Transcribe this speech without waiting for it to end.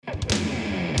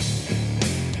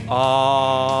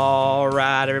All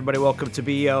right, everybody, welcome to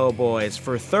BO Boys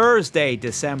for Thursday,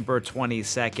 December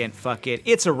 22nd. Fuck it,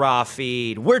 it's a raw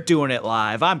feed. We're doing it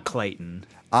live. I'm Clayton.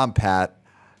 I'm Pat.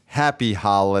 Happy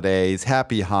holidays,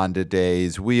 happy Honda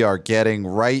days. We are getting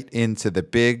right into the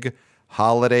big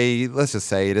holiday. Let's just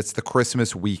say it's the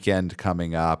Christmas weekend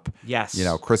coming up. Yes. You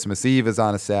know, Christmas Eve is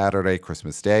on a Saturday,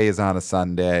 Christmas Day is on a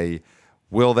Sunday.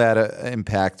 Will that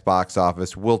impact box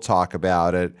office? We'll talk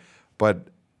about it. But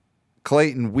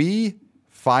Clayton, we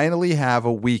finally have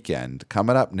a weekend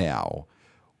coming up now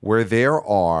where there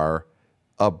are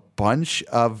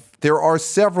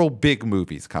several big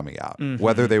movies coming out. Mm-hmm.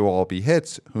 Whether they will all be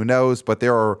hits, who knows? But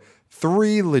there are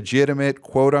three legitimate,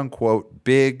 quote unquote,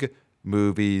 big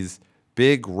movies,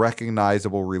 big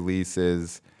recognizable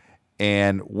releases,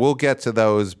 and we'll get to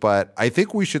those. But I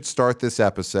think we should start this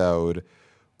episode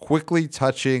quickly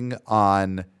touching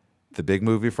on the big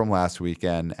movie from last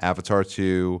weekend, Avatar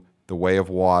 2, The Way of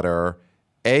Water.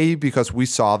 A, because we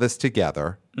saw this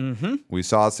together. Mm-hmm. We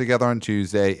saw this together on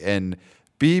Tuesday. And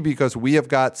B, because we have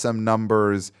got some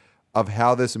numbers of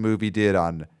how this movie did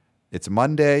on its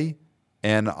Monday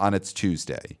and on its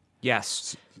Tuesday.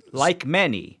 Yes. Like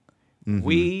many,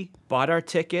 we bought our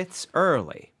tickets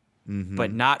early,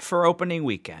 but not for opening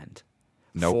weekend.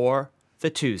 Nope. For the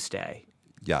Tuesday.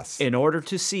 Yes. In order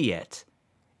to see it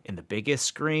in the biggest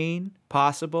screen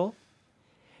possible,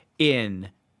 in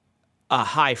a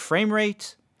high frame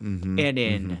rate, and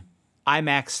in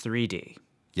IMAX 3D.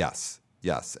 Yes.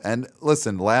 Yes. And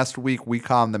listen, last week we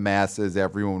calmed the masses.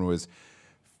 Everyone was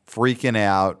freaking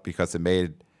out because it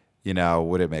made,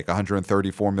 what did it make?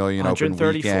 134 million open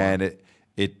weekend.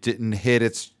 It didn't hit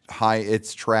its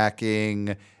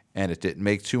tracking, and it didn't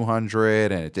make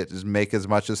 200, and it didn't make as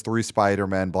much as 3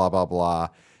 Spider-Men, blah, blah, blah.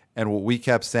 And what we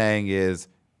kept saying is,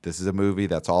 this is a movie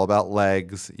that's all about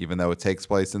legs, even though it takes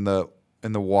place in the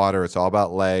water. It's all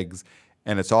about legs,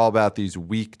 and it's all about these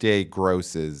weekday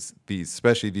grosses,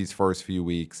 especially these first few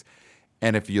weeks.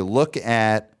 And if you look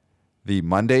at the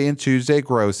Monday and Tuesday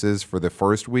grosses for the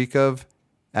first week of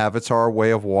Avatar: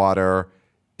 Way of Water,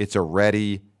 it's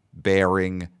already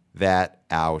bearing that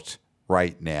out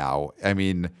right now. I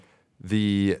mean,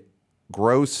 the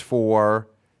gross for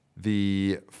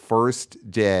the first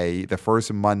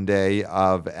Monday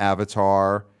of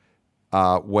Avatar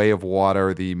Way of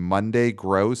Water, the Monday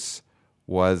gross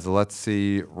was, let's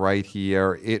see right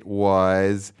here, it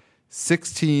was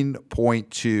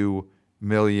 $16.2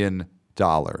 million.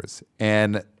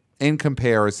 And in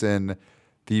comparison,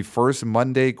 the first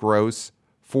Monday gross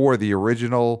for the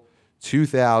original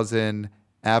 2000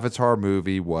 Avatar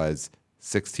movie was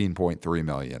 $16.3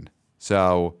 million.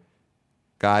 So,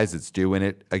 guys, it's doing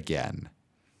it again.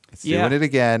 Doing it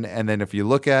again. And then if you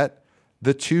look at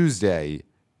the Tuesday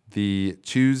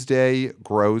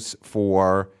gross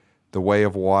for The Way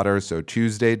of Water, so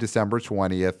Tuesday, December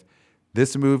 20th,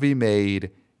 this movie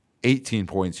made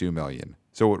 $18.2 million.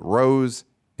 So it rose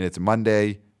in its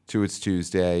Monday to its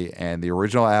Tuesday, and the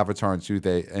original Avatar in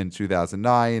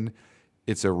 2009,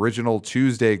 its original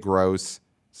Tuesday gross,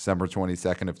 December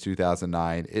 22nd of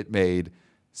 2009, it made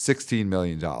 $16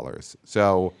 million.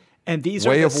 So and these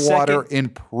Way are of Water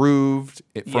improved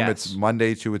from its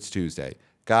Monday to its Tuesday.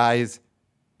 Guys,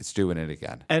 it's doing it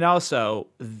again. And also,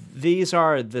 these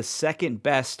are the second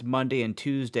best Monday and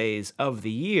Tuesdays of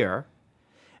the year.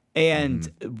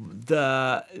 And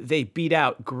they beat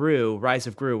out Rise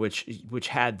of Gru, which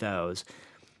had those.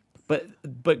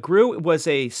 But Gru was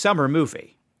a summer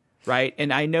movie, right?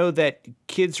 And I know that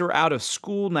kids are out of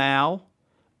school now.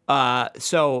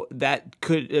 So that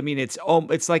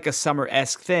it's like a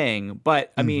summer-esque thing.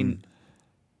 But I mean,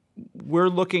 we're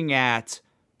looking at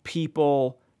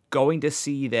people going to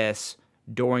see this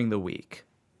during the week.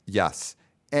 Yes.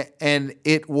 And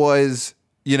it was,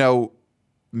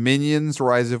 Minions,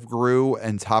 Rise of Gru,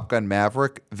 and Top Gun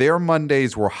Maverick, their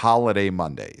Mondays were holiday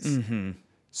Mondays. Mm-hmm.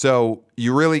 So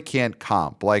you really can't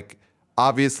comp. Like,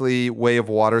 obviously, Way of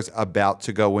Water's about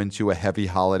to go into a heavy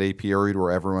holiday period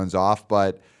where everyone's off,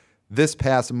 but this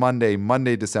past Monday,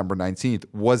 December 19th,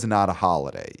 was not a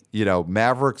holiday.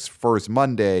 Maverick's first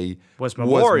Monday was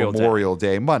Memorial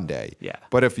Day Monday. Yeah.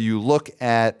 But if you look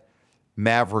at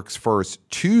Maverick's first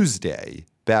Tuesday,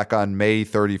 back on May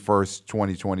 31st,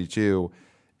 2022,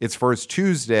 its first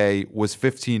Tuesday was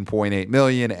 $15.8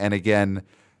 million. And again,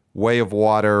 Way of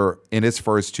Water in its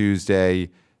first Tuesday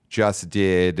just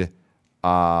did,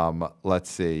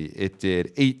 it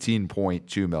did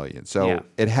 $18.2 million. So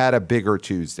It had a bigger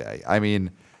Tuesday. I mean,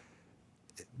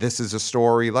 this is a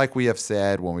story, like we have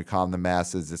said, when we calm the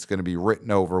masses, it's going to be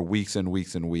written over weeks and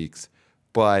weeks and weeks.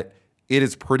 But it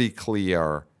is pretty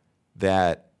clear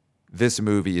that this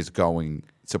movie is going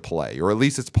to play, or at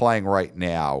least it's playing right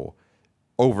now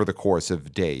over the course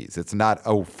of days. It's not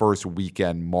a first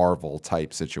weekend Marvel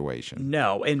type situation.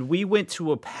 No, and we went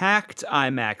to a packed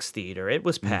IMAX theater. It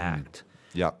was packed.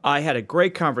 Yep. I had a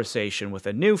great conversation with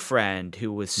a new friend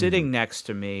who was sitting next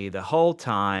to me the whole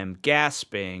time,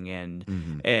 gasping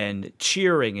and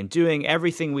cheering and doing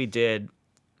everything we did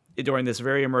during this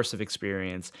very immersive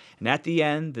experience. And at the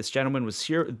end, this gentleman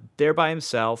was there by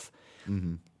himself,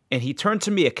 and he turned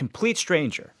to me, a complete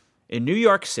stranger in New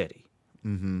York City,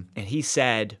 and he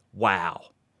said, "Wow,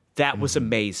 that was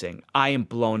amazing. I am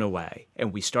blown away."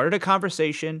 And we started a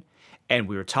conversation, and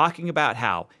we were talking about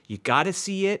how you got to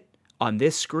see it on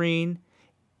this screen,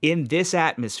 in this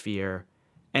atmosphere.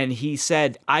 And he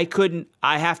said, I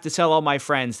have to tell all my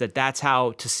friends that that's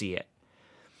how to see it.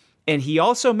 And he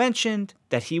also mentioned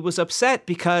that he was upset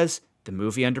because the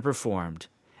movie underperformed.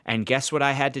 And guess what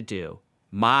I had to do?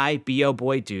 My B.O.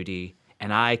 Boy duty,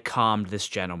 and I calmed this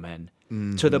gentleman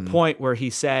to the point where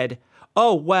he said,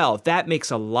 "Oh, well, that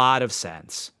makes a lot of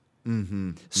sense."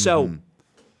 So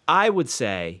I would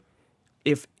say,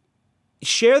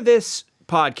 share this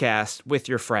podcast with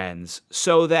your friends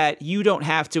so that you don't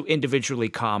have to individually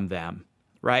calm them,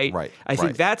 right? Right. I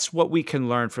think that's what we can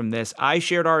learn from this. I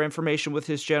shared our information with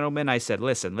this gentleman. I said,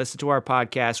 listen to our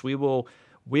podcast.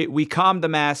 We calm the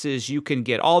masses. You can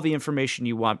get all the information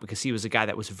you want, because he was a guy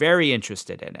that was very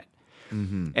interested in it.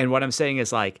 And what I'm saying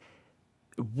is, like,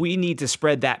 we need to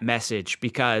spread that message,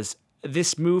 because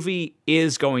this movie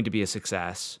is going to be a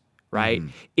success, right?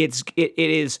 It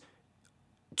is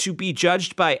to be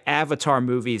judged by Avatar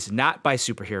movies, not by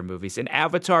superhero movies. And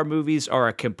Avatar movies are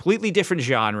a completely different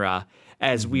genre,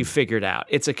 as we've figured out.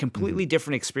 It's a completely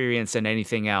different experience than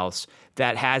anything else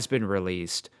that has been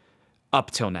released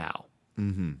up till now.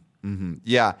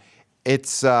 Yeah,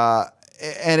 it's and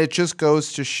it just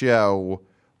goes to show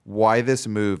why this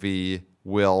movie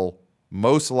will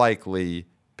most likely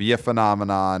be a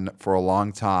phenomenon for a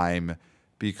long time,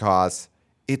 because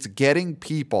it's getting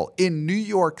people in New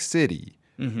York City,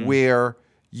 where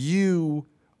you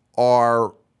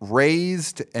are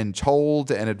raised and told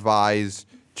and advised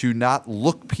to not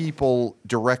look people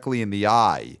directly in the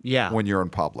eye when you're in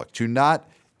public, to not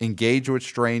engage with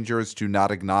strangers, to not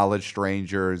acknowledge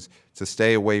strangers, to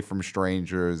stay away from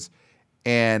strangers.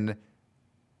 And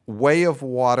Way of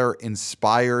Water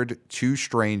inspired two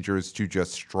strangers to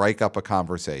just strike up a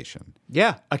conversation.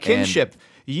 Yeah, a kinship.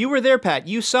 You were there, Pat.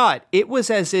 You saw it. It was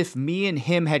as if me and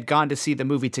him had gone to see the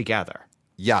movie together.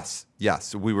 Yes.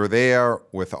 We were there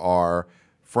with our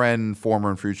friend,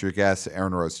 former and future guest,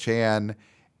 Erin Rose Chan,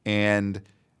 and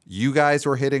you guys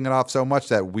were hitting it off so much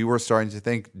that we were starting to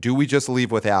think, do we just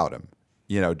leave without him?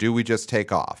 Do we just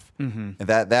take off? And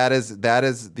that is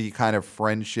the kind of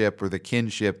friendship or the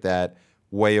kinship that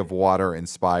Way of Water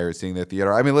inspires seeing the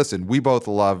theater. I mean, listen, we both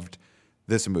loved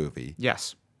this movie.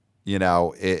 Yes.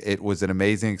 It was an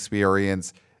amazing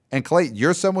experience. And Clay,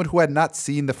 you're someone who had not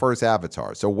seen the first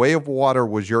Avatar. So Way of Water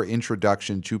was your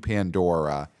introduction to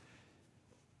Pandora.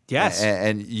 Yes.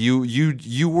 And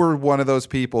you were one of those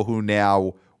people who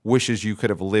now wishes you could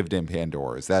have lived in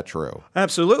Pandora. Is that true?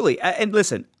 Absolutely. And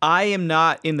listen, I am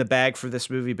not in the bag for this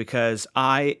movie because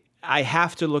I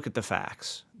have to look at the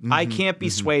facts. I can't be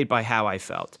swayed by how I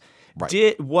felt.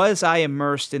 Right. Was I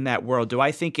immersed in that world? Do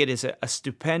I think it is a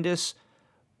stupendous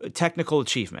technical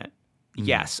achievement?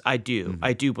 Yes, I do.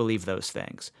 I do believe those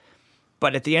things.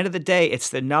 But at the end of the day, it's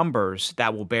the numbers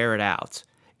that will bear it out.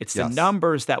 It's the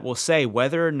numbers that will say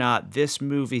whether or not this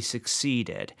movie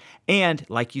succeeded. And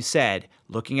like you said,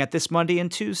 looking at this Monday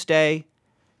and Tuesday,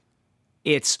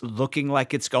 it's looking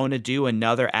like it's going to do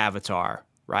another Avatar,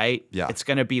 right? Yeah. It's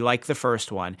going to be like the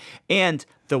first one. And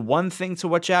the one thing to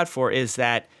watch out for is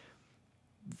that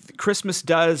Christmas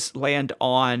does land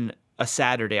on a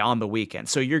Saturday on the weekend.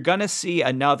 So you're going to see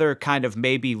another kind of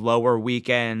maybe lower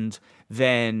weekend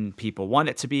than people want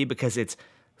it to be, because it's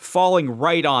falling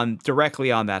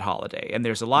directly on that holiday. And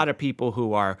there's a lot of people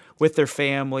who are with their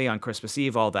family on Christmas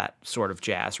Eve, all that sort of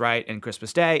jazz, right? And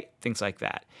Christmas Day, things like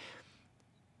that.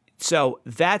 So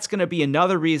that's going to be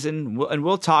another reason, and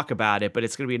we'll talk about it, but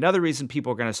it's going to be another reason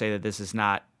people are going to say that this is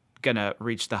not going to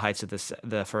reach the heights of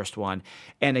the first one.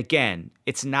 And again,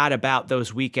 it's not about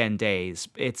those weekend days.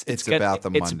 It's about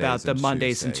the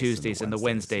Mondays and Tuesdays and the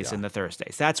Wednesdays and the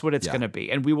Thursdays. That's what it's going to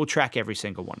be. And we will track every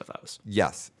single one of those.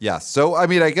 Yes. So, I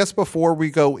mean, I guess before we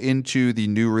go into the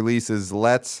new releases,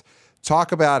 let's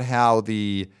talk about how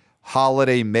the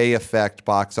holiday may affect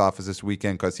box office this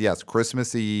weekend. Because, yes,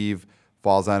 Christmas Eve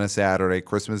falls on a Saturday.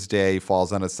 Christmas Day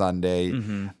falls on a Sunday.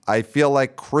 I feel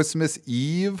like Christmas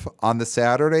Eve on the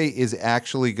Saturday is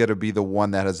actually going to be the one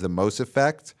that has the most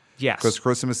effect. Yes. Because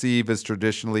Christmas Eve is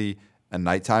traditionally a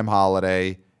nighttime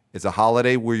holiday. It's a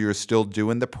holiday where you're still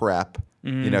doing the prep.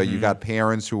 You know, you got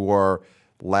parents who are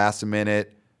last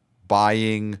minute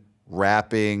buying,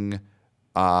 wrapping,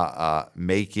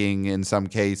 making, in some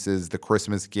cases, the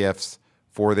Christmas gifts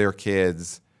for their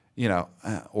kids, you know,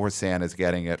 or Santa's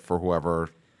getting it for whoever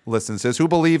listens to this, who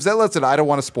believes that, listen, I don't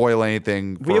want to spoil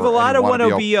anything. We have a lot of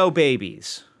wannabe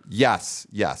babies. Yes.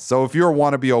 So if you're a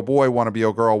wannabe boy,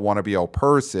 wannabe girl, wannabe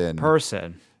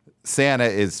person, Santa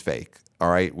is fake. All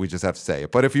right, we just have to say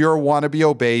it. But if you're a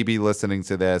wannabe baby listening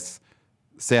to this,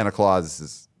 Santa Claus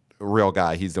is a real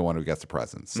guy. He's the one who gets the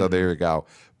presents. So there you go.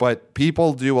 But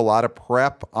people do a lot of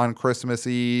prep on Christmas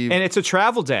Eve. And it's a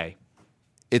travel day.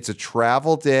 It's a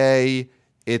travel day.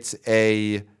 It's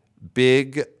a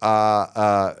big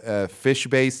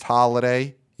fish-based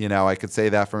holiday. You know, I could say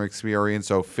that from experience.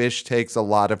 So fish takes a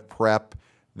lot of prep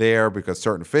there because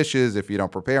certain fishes, if you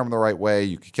don't prepare them the right way,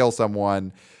 you could kill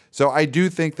someone. So I do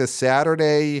think the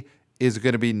Saturday is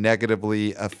going to be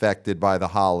negatively affected by the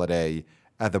holiday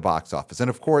at the box office. And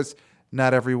of course,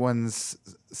 not everyone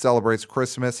celebrates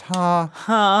Christmas,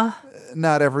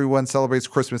 Not everyone celebrates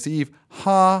Christmas Eve,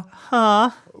 But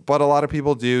a lot of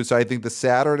people do. So I think the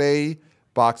Saturday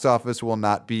box office will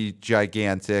not be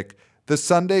gigantic. The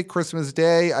Sunday, Christmas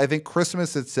Day, I think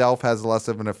Christmas itself has less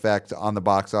of an effect on the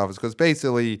box office because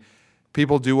basically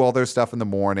people do all their stuff in the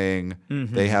morning.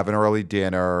 They have an early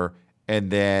dinner. And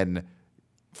then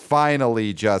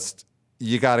finally just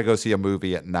you got to go see a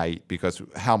movie at night because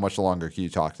how much longer can you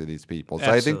talk to these people? So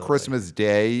Absolutely. I think Christmas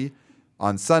Day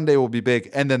on Sunday will be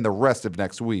big. And then the rest of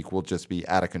next week will just be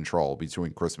out of control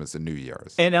between Christmas and New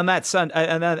Year's. And on that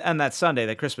Sunday,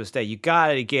 that Christmas Day, you got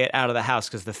to get out of the house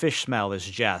because the fish smell is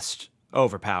just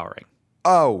overpowering.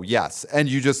 Oh, yes. And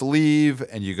you just leave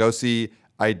and you go see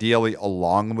ideally a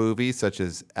long movie such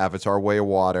as Avatar: Way of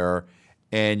Water,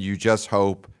 and you just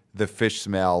hope the fish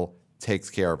smell takes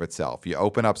care of itself. You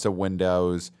open up some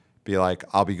windows, be like,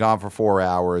 I'll be gone for 4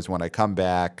 hours. When I come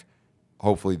back,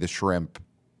 hopefully the shrimp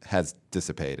has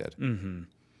dissipated.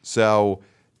 So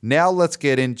now let's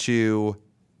get into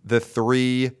the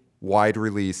 3 wide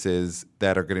releases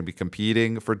that are going to be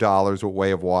competing for dollars with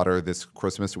Way of Water this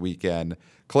Christmas weekend.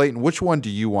 Clayton, which one do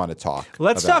you want to talk about?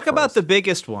 Let's talk about the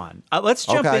biggest one. Let's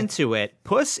jump into it.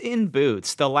 Puss in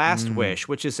Boots: The Last Wish,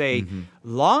 which is a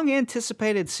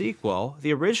long-anticipated sequel.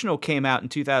 The original came out in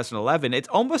 2011. It's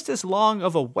almost as long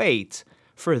of a wait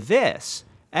for this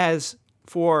as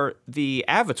for the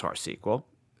Avatar sequel.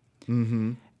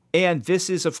 And this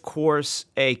is, of course,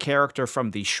 a character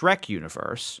from the Shrek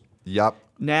universe. Yep.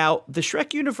 Now, the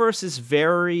Shrek universe is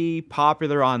very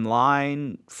popular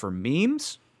online for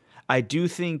memes. I do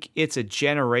think it's a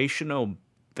generational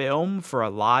film for a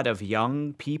lot of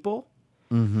young people.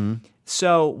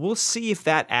 So we'll see if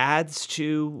that adds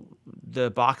to the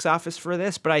box office for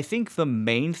this. But I think the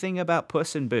main thing about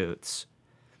Puss in Boots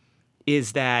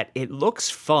is that it looks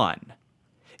fun.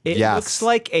 It looks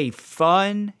like a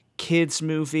fun kids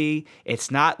movie.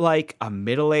 It's not like a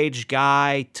middle-aged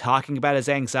guy talking about his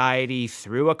anxiety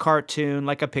through a cartoon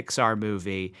like a Pixar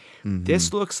movie.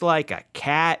 This looks like a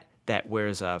cat that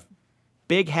wears a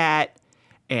big hat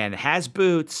and has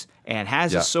boots and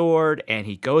has a sword and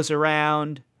he goes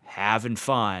around having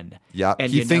fun. Yeah,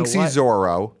 and he thinks he's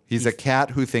Zorro. He's a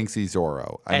cat who thinks he's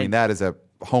Zorro. I mean, that is a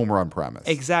home run premise.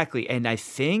 Exactly. And I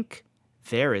think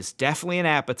there is definitely an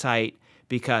appetite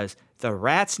because the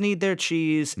rats need their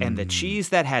cheese, and the cheese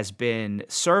that has been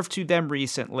served to them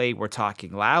recently, we're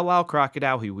talking Lyle Lyle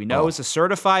Crocodile, who we know is a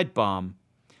certified bum.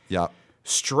 Yep.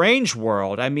 Strange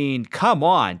World, I mean, come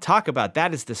on. Talk about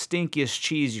that is the stinkiest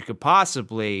cheese you could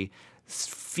possibly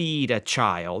feed a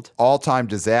child. All-time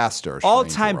disaster.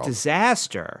 All-time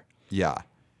disaster. Yeah.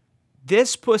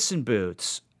 This Puss in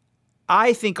Boots,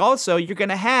 I think also you're going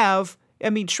to have, I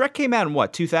mean, Shrek came out in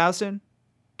what, 2000?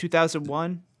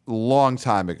 2001? Long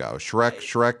time ago.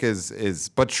 Shrek is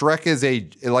but Shrek is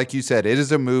like you said, it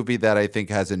is a movie that I think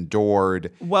has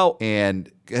endured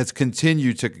and has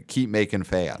continued to keep making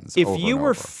fans. If you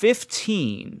were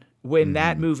 15 when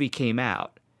that movie came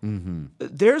out,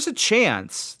 there's a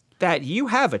chance that you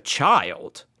have a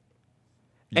child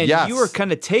and you are going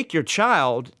to take your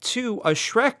child to a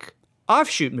Shrek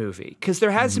offshoot movie because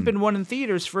there hasn't been one in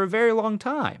theaters for a very long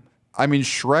time. I mean,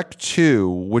 Shrek 2,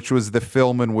 which was the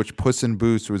film in which Puss in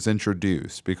Boots was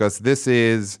introduced, because this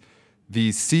is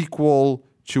the sequel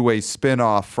to a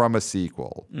spin-off from a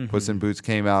sequel. Puss in Boots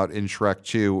came out in Shrek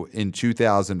 2 in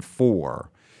 2004.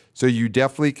 So you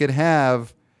definitely could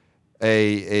have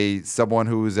someone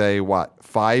who's a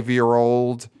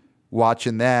 5-year-old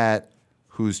watching that,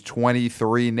 who's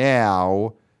 23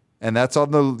 now, and that's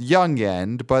on the young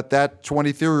end, but that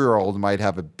 23-year-old might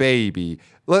have a baby.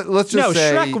 Let's just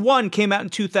say... No, Shrek 1 came out in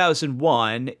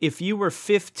 2001. If you were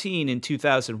 15 in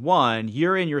 2001,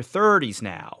 you're in your 30s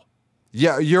now.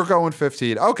 Yeah, you're going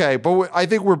 15. Okay, but I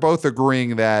think we're both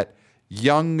agreeing that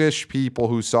youngish people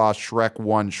who saw Shrek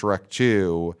 1, Shrek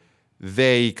 2,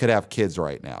 they could have kids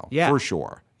right now. Yeah. For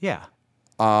sure. Yeah.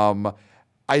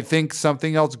 I think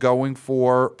something else going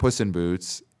for Puss in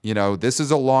Boots, this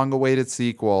is a long-awaited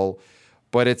sequel,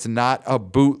 but it's not a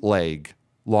bootleg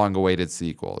long-awaited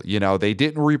sequel. They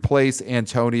didn't replace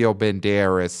Antonio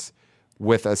Banderas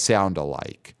with a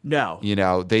sound-alike. No.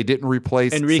 They didn't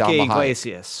replace Enrique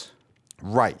Iglesias.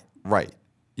 Right.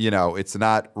 It's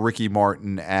not Ricky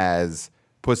Martin as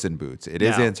Puss in Boots. It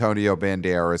is Antonio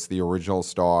Banderas, the original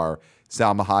star.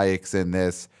 Salma Hayek's in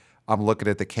this. I'm looking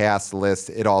at the cast list.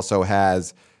 It also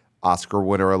has Oscar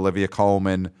winner Olivia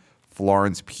Colman,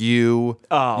 Florence Pugh.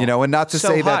 And not to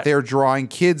say that they're drawing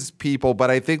kids people,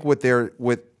 but I think what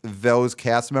those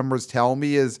cast members tell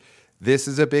me is this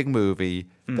is a big movie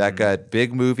that got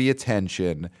big movie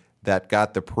attention, that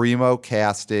got the primo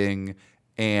casting,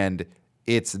 and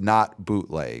it's not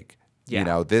bootleg.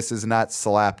 Yeah. This is not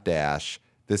slapdash.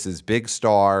 This is big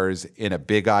stars in a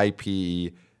big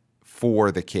IP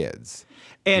for the kids.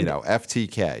 And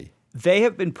FTK. They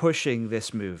have been pushing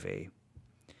this movie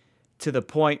to the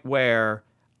point where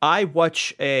I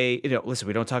watch listen,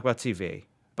 we don't talk about TV,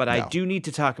 but I do need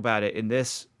to talk about it in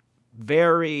this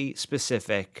very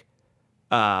specific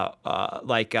time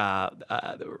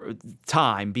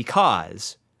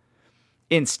because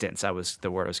instance,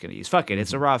 the word I was going to use. Fuck it,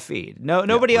 it's a raw feed.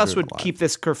 Nobody else would keep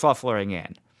this kerfuffling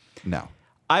in. No.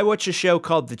 I watch a show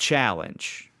called The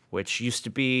Challenge, which used to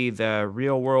be the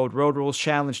Real World Road Rules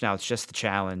Challenge. Now it's just The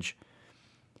Challenge.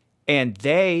 And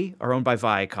they are owned by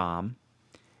Viacom.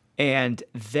 And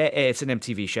it's an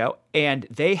MTV show. And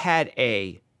they had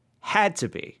to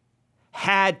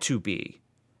be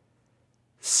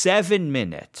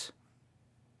 7-minute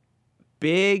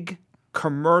big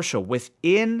commercial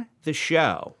within the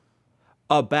show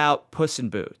about Puss in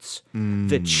Boots.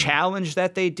 The challenge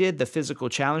that they did, the physical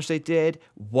challenge they did,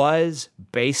 was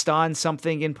based on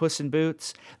something in Puss in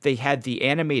Boots. They had the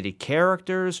animated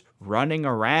characters running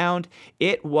around.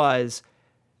 It was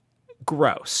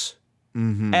gross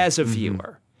as a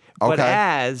viewer. But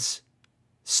as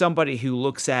somebody who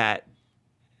looks at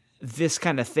this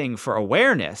kind of thing for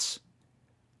awareness,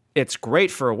 it's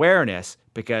great for awareness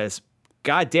because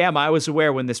goddamn, I was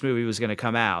aware when this movie was going to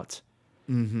come out.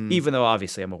 Even though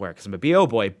obviously I'm aware because I'm a BO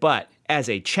boy, but as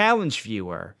a challenge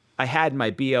viewer, I had my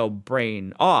BO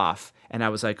brain off and I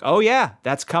was like, oh yeah,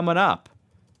 that's coming up.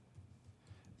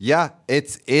 Yeah,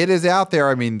 it is out there.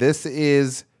 I mean, this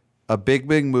is a big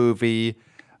movie.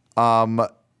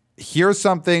 Here's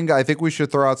something I think we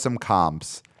should throw out some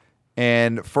comps.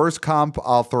 And first comp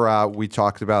I'll throw out, we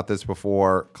talked about this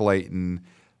before, Clayton.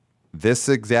 This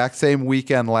exact same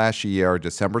weekend last year,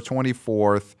 December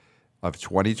 24th of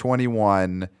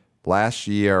 2021, last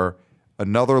year,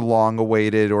 another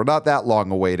long-awaited, or not that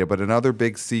long-awaited, but another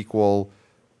big sequel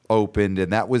opened,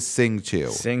 and that was Sing 2.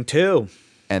 Sing 2.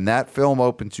 And that film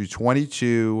opened to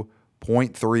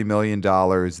 $22.3 million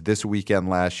this weekend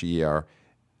last year.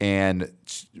 And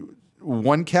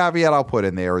one caveat I'll put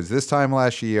in there is this time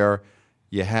last year,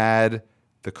 you had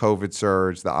the COVID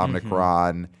surge, the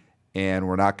Omicron, and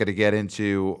we're not going to get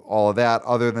into all of that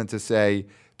other than to say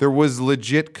there was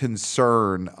legit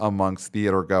concern amongst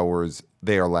theater goers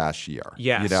there last year.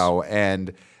 Yes.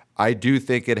 And I do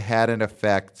think it had an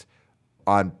effect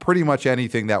on pretty much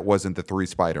anything that wasn't the 3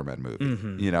 Spider-Man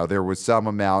movie. There was some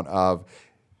amount of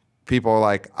people are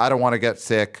like, I don't want to get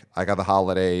sick. I got the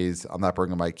holidays. I'm not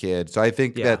bringing my kid. So I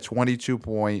think that 22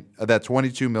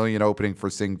 million opening for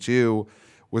Sing 2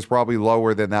 was probably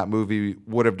lower than that movie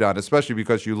would have done, especially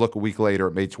because you look a week later,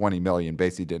 it made 20 million,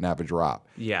 basically didn't have a drop.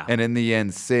 Yeah. And in the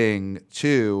end, Sing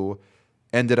 2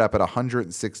 ended up at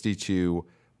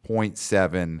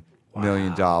 $162.7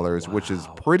 million, which is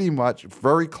pretty much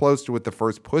very close to what the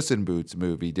first Puss in Boots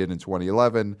movie did in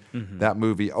 2011. That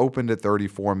movie opened at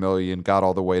 34 million, got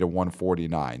all the way to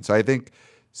 149. So I think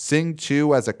Sing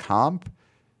 2 as a comp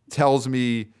tells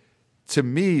me, to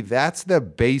me, that's the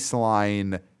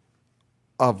baseline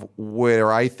of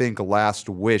where I think Last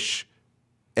Wish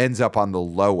ends up on the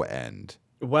low end.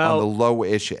 Well, on the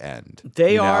low-ish end.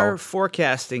 They are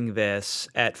forecasting this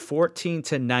at 14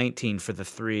 to 19 for the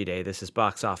 3-day. This is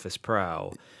Box Office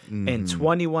Pro. And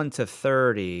 21 to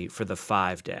 30 for the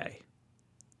 5-day.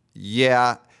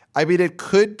 Yeah. I mean, it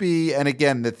could be, and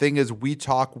again, the thing is we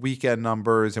talk weekend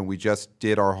numbers and we just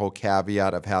did our whole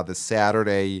caveat of how the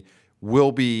Saturday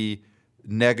will be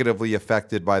negatively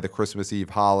affected by the Christmas Eve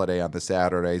holiday on the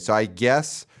Saturday. So I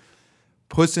guess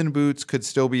Puss in Boots could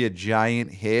still be a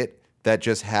giant hit that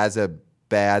just has a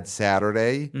bad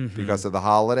Saturday because of the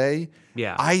holiday.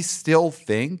 Yeah. I still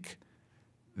think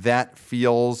that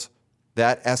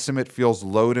estimate feels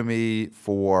low to me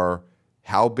for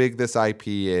how big this IP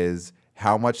is,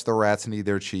 how much the rats need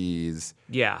their cheese.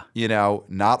 Yeah.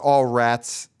 Not all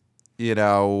rats,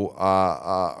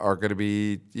 are going to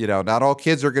be, not all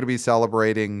kids are going to be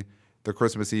celebrating the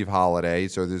Christmas Eve holiday.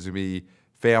 So there's going to be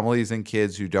families and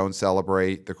kids who don't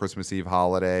celebrate the Christmas Eve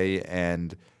holiday,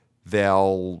 and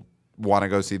they'll want to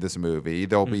go see this movie.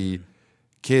 There'll be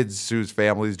kids whose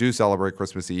families do celebrate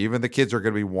Christmas Eve, and the kids are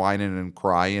going to be whining and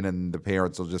crying, and the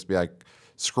parents will just be like,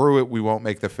 screw it, we won't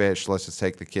make the fish. Let's just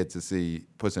take the kids to see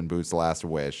Puss in Boots: The Last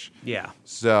Wish. Yeah.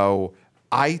 So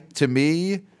to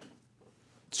me,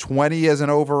 20 as an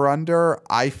over-under,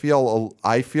 I feel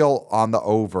on the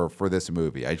over for this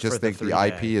movie. I just think the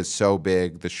IP is so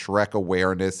big. The Shrek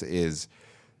awareness is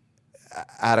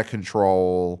out of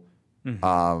control.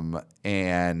 And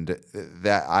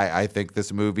that I think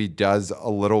this movie does a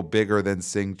little bigger than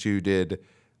Sing 2 did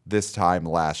this time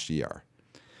last year.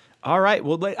 All right.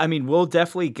 Well, we'll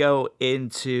definitely go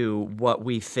into what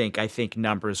we think, I think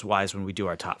numbers-wise when we do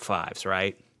our top fives,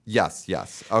 right? Yes.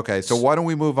 Okay, so why don't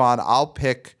we move on? I'll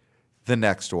pick the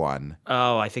next one.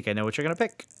 Oh, I think I know what you're going to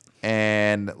pick.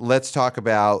 And let's talk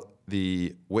about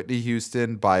the Whitney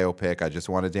Houston biopic, I Just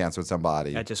Want to Dance with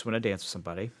Somebody. I Just Want to Dance with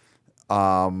Somebody.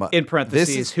 In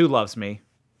parentheses, Who Loves Me?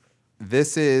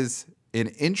 This is an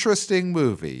interesting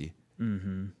movie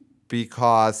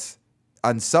because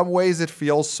in some ways it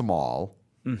feels small.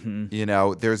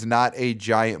 There's not a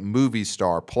giant movie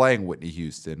star playing Whitney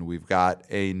Houston. We've got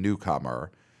a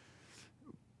newcomer.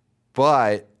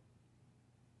 But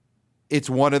it's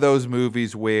one of those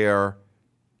movies where,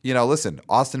 listen,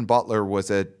 Austin Butler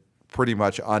was a pretty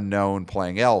much unknown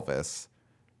playing Elvis.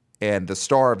 And the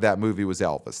star of that movie was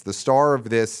Elvis. The star of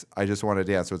this, I Just Want to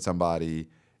Dance with Somebody,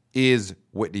 is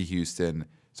Whitney Houston.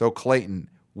 So, Clayton,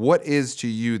 what is to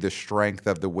you the strength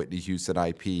of the Whitney Houston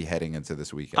IP heading into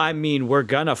this weekend? We're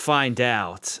going to find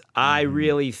out. I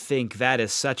really think that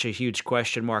is such a huge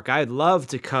question mark. I'd love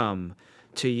to come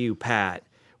to you, Pat,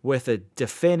 with a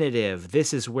definitive,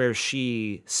 this is where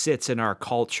she sits in our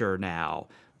culture now.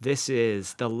 This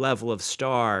is the level of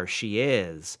star she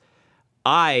is.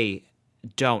 I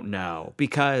don't know,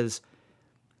 because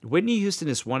Whitney Houston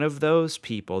is one of those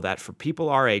people that for people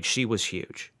our age, she was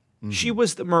huge. She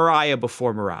was the Mariah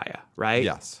before Mariah, right?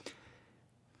 Yes.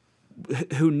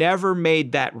 Who never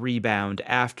made that rebound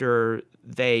after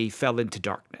they fell into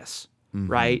darkness,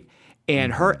 right?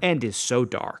 And her end is so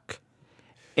dark.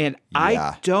 And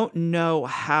I don't know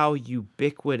how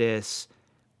ubiquitous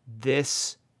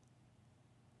this,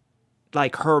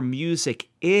 her music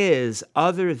is,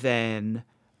 other than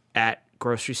at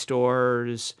grocery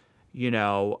stores,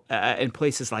 and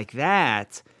places like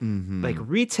that. Like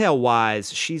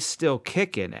retail-wise, she's still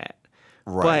kicking it.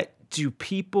 Right. But do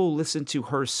people listen to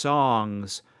her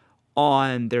songs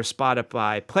on their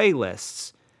Spotify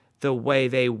playlists the way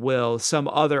they will some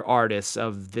other artists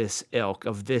of this ilk,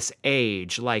 of this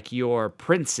age, like your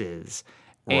Princes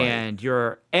and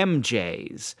your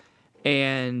MJs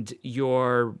and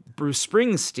your Bruce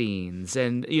Springsteens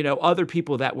and, other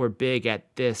people that were big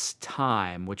at this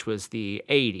time, which was the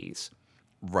 80s.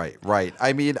 Right.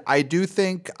 I do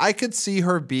think I could see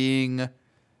her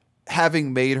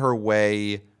having made her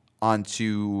way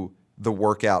onto the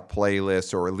workout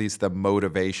playlists, or at least the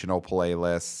motivational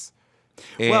playlists.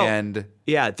 And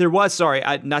there was, sorry,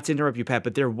 not to interrupt you, Pat,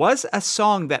 but there was a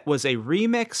song that was a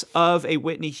remix of a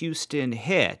Whitney Houston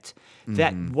hit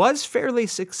that was fairly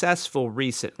successful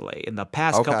recently in the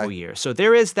past couple years. So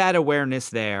there is that awareness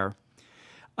there.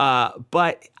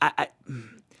 But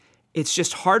it's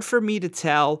just hard for me to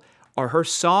tell, are her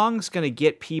songs going to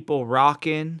get people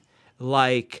rocking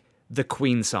like the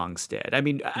Queen songs did?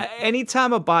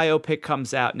 Anytime a biopic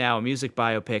comes out now, a music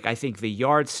biopic, I think the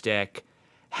yardstick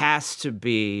has to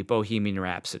be Bohemian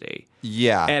Rhapsody.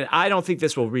 Yeah. And I don't think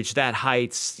this will reach that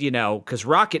heights, because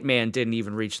Rocket Man didn't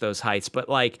even reach those heights. But,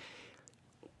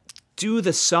 do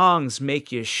the songs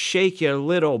make you shake your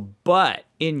little butt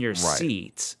in your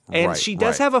seats? And she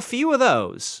does have a few of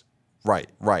those. Right.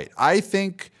 I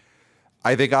think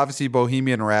obviously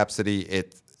Bohemian Rhapsody,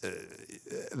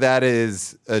 that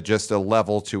is just a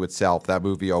level to itself. That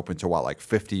movie opened to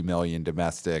 50 million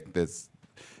domestic. There's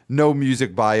no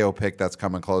music biopic that's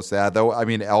coming close to that. Though,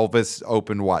 Elvis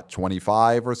opened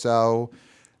 25 or so.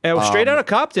 Straight Outta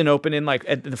Compton opened in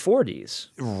at the 40s.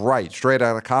 Right. Straight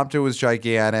Outta Compton was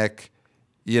gigantic.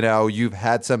 You've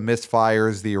had some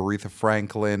misfires. The Aretha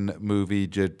Franklin movie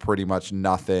did pretty much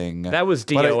nothing. That was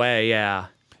DOA, yeah.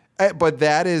 But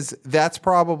that's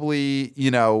probably,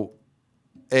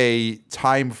 a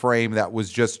time frame that was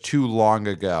just too long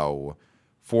ago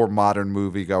for modern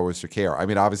moviegoers to care. I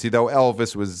mean, obviously, though,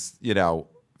 Elvis was, 50s,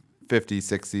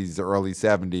 60s, early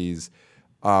 70s.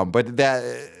 But that,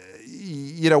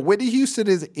 Whitney Houston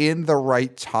is in the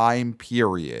right time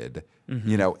period,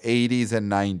 80s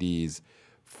and 90s,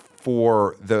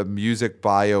 for the music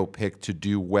biopic to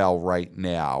do well right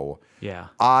now. Yeah.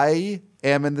 I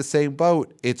am in the same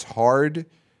boat. It's hard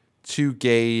to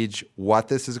gauge what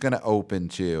this is going to open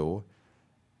to.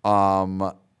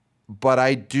 But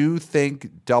I do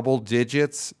think double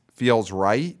digits feels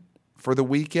right for the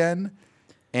weekend.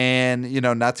 And,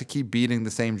 not to keep beating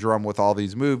the same drum with all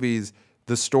these movies,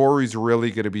 the story's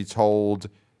really going to be told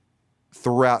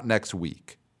throughout next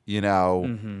week.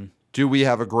 Do we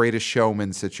have a Greatest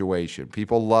Showman situation?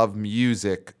 People love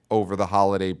music over the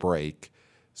holiday break.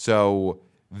 So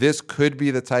this could be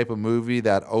the type of movie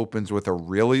that opens with a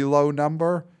really low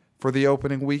number for the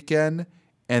opening weekend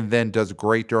and then does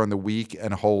great during the week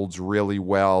and holds really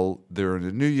well during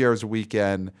the New Year's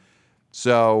weekend.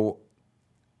 So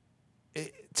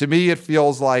to me, it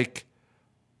feels like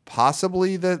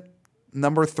possibly the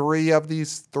number 3 of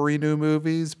these 3 new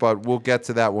movies, but we'll get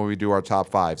to that when we do our top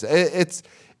 5s.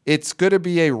 It's going to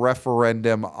be a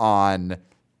referendum on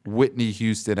Whitney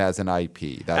Houston as an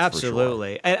IP. That's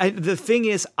absolutely. For sure. And the thing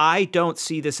is, I don't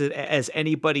see this as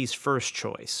anybody's first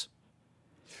choice.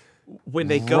 When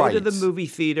they go to the movie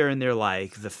theater and they're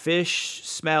like, the fish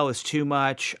smell is too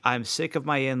much. I'm sick of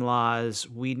my in-laws.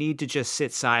 We need to just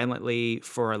sit silently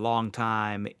for a long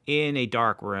time in a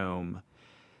dark room.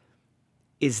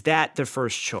 Is that the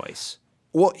first choice?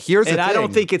 Well, here's the thing. And I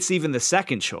don't think it's even the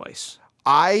second choice.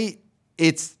 I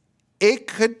think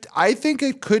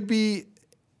it could be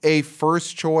a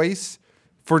first choice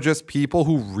for just people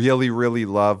who really, really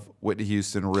love Whitney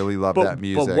Houston, really love that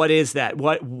music. But what is that?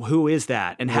 Who is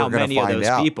that? And how many of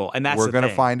those people? And that's we're going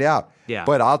to find out. Yeah.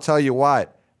 But I'll tell you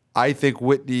what, I think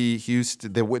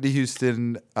the Whitney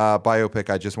Houston biopic,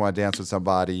 I Just Want to Dance with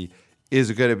Somebody,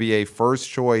 is going to be a first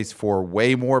choice for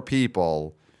way more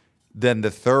people than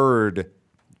the third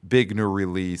big new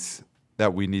release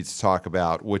that we need to talk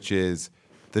about, which is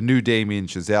the new Damien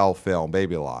Chazelle film,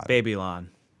 Babylon.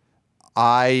 Babylon.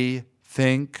 I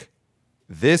think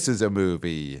this is a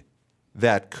movie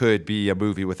that could be a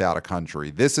movie without a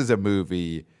country. This is a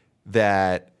movie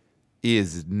that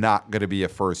is not going to be a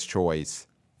first choice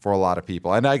for a lot of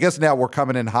people. And I guess now we're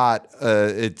coming in hot,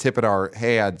 tipping our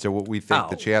hand to what we think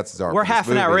the chances are. We're half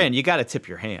an hour in. You got to tip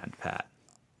your hand, Pat.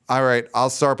 All right. I'll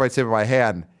start by tipping my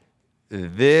hand.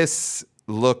 This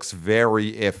looks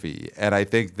very iffy. And I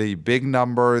think the big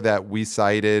number that we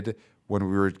cited when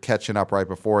we were catching up right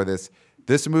before this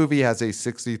movie has a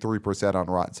 63% on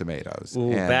Rotten Tomatoes.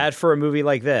 Ooh, bad for a movie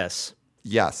like this.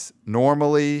 Yes.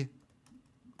 Normally,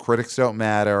 critics don't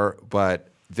matter, but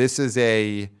this is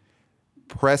a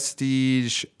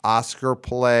prestige Oscar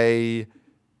play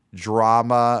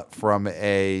drama from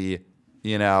a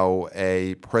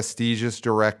prestigious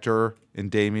director in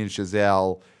Damien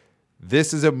Chazelle.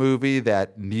 This is a movie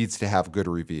that needs to have good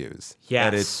reviews. Yes.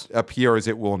 And it appears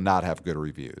it will not have good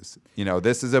reviews.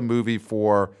 This is a movie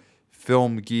for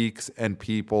film geeks and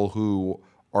people who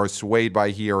are swayed by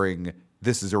hearing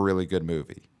this is a really good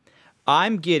movie.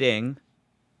 I'm getting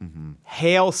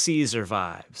Hail Caesar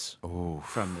vibes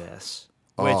from this,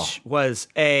 which was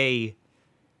a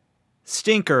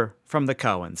stinker from the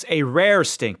Coens, a rare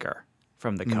stinker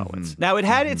from the Coens. Now, it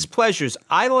had its pleasures.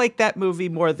 I like that movie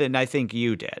more than I think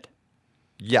you did.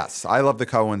 Yes, I love the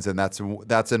Coens, and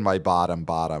that's in my bottom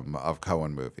of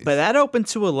Coen movies. But that opened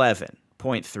to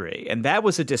 11.3, and that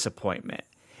was a disappointment.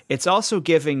 It's also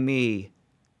giving me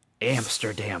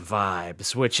Amsterdam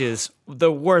vibes, which is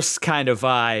the worst kind of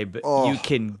vibe you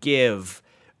can give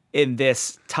in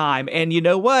this time. And you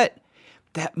know what?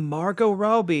 That Margot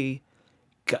Robbie,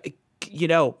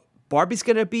 Barbie's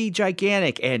going to be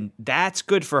gigantic, and that's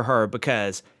good for her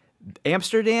because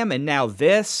Amsterdam and now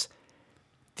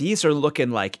these are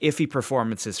looking like iffy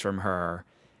performances from her.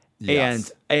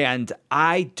 Yes. And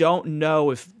I don't know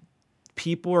if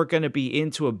people are going to be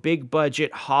into a big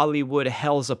budget Hollywood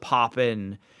hell's a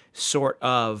poppin' sort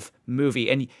of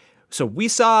movie. And so we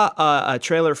saw a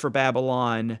trailer for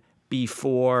Babylon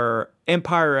before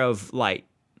Empire of Light.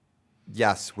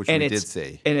 Yes, which we did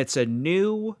see. And it's a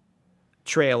new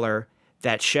trailer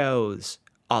that shows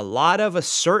a lot of a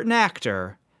certain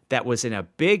actor that was in a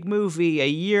big movie a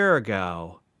year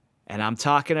ago. And I'm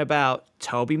talking about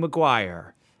Tobey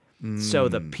Maguire. So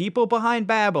the people behind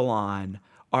Babylon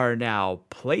are now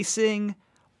placing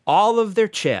all of their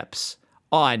chips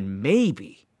on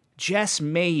maybe, just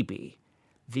maybe,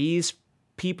 these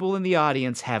people in the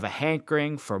audience have a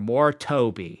hankering for more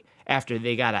Tobey after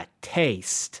they got a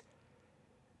taste.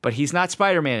 But he's not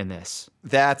Spider-Man in this.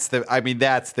 That's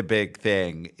the big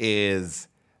thing is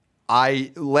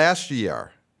last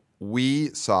year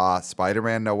we saw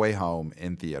Spider-Man No Way Home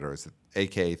in theaters,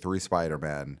 aka 3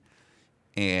 Spider-Men,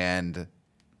 and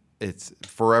it's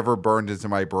forever burned into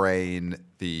my brain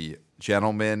the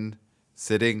gentleman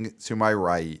sitting to my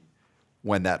right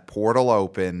when that portal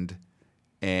opened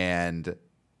and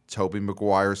Tobey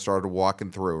Maguire started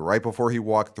walking through. Right before he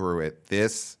walked through it,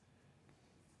 this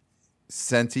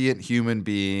sentient human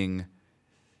being,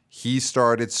 he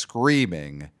started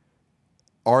screaming,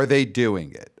 are they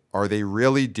doing it? Are they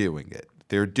really doing it?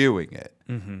 They're doing it.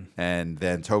 Mm-hmm. And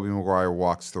then Tobey Maguire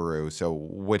walks through. So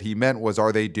what he meant was,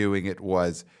 are they doing it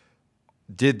was,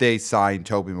 did they sign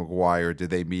Tobey Maguire? Did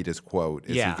they meet his quote?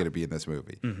 Is he going to be in this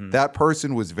movie? Mm-hmm. That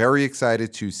person was very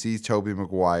excited to see Tobey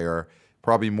Maguire,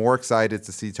 probably more excited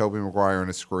to see Tobey Maguire on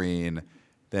a screen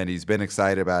than he's been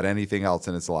excited about anything else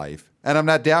in his life. And I'm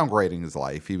not downgrading his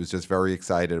life. He was just very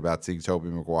excited about seeing Tobey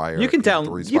Maguire. You can down.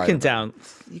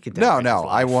 No,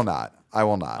 I will not. I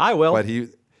will. But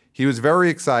he was very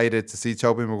excited to see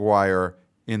Tobey Maguire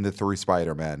in the 3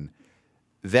 Spider-Men.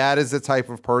 That is the type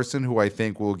of person who I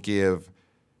think will give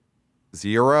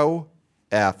 0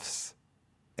 Fs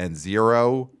and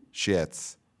 0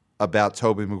 shits about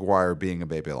Tobey Maguire being a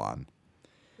Babylon.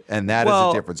 And that is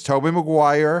the difference. Tobey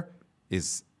Maguire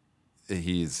he's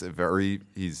an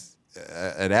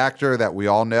actor that we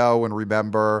all know and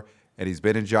remember, and he's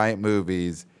been in giant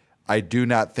movies. I do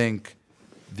not think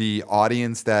the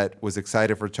audience that was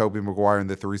excited for Tobey Maguire in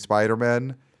the 3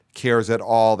 Spider-Men cares at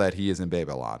all that he is in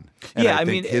Babylon. And I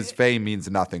think his fame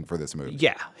means nothing for this movie.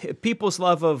 Yeah. People's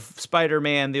love of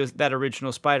Spider-Man, that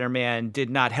original Spider-Man, did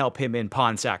not help him in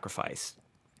Pawn Sacrifice.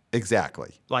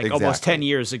 Exactly. Almost 10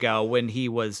 years ago when he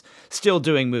was still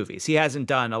doing movies. He hasn't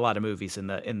done a lot of movies in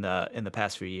the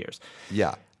past few years.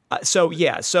 Yeah. So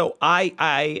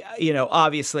I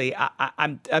obviously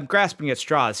I'm grasping at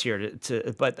straws here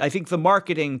but I think the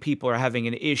marketing people are having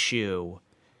an issue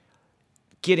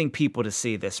getting people to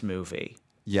see this movie.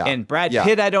 Yeah. And Brad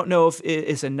Pitt, I don't know if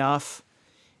is enough.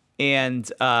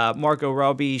 And Margot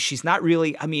Robbie, she's not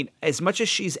really, as much as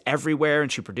she's everywhere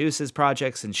and she produces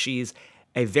projects and she's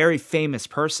a very famous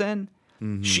person,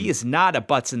 mm-hmm. she is not a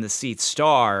butts in the seat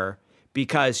star,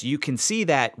 because you can see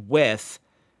that with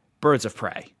Birds of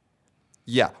Prey.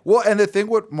 Yeah. Well, and the thing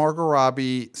with Margot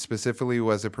Robbie specifically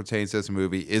as it pertains to this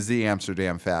movie is the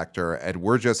Amsterdam factor. And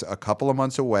we're just a couple of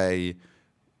months away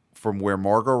from where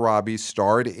Margot Robbie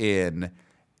starred in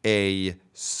a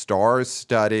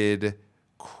star-studded,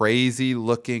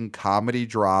 crazy-looking comedy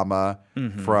drama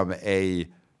mm-hmm. from a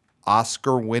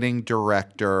Oscar-winning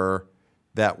director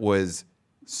that was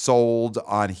sold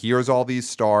on here's all these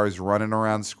stars running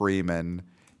around screaming,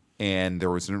 and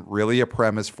there wasn't really a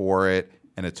premise for it,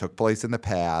 and it took place in the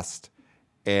past,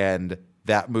 and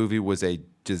that movie was a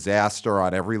disaster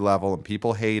on every level, and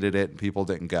people hated it, and people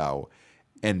didn't go.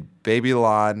 And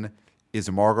Babylon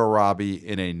is Margot Robbie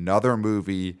in another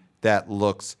movie that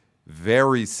looks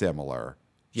very similar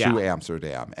to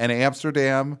Amsterdam. And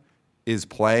Amsterdam is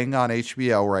playing on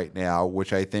HBO right now,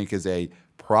 which I think is a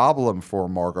problem for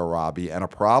Margot Robbie and a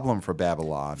problem for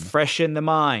Babylon. Fresh in the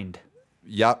mind.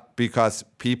 Yep, because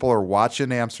people are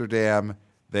watching Amsterdam,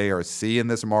 they are seeing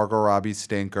this Margot Robbie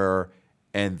stinker,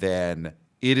 and then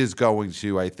it is going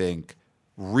to, I think,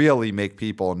 really make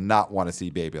people not want to see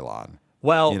Babylon.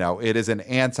 Well, it is an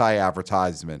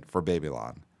anti-advertisement for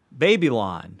Babylon.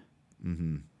 Babylon.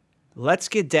 Mm-hmm. Let's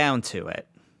get down to it.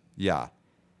 Yeah.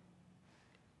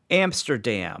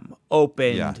 Amsterdam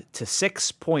opened to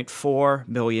 $6.4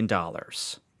 million.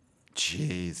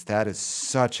 Jeez, that is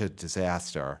such a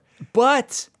disaster.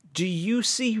 But do you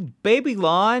see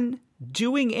Babylon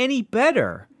doing any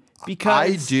better?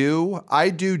 Because I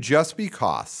do just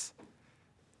because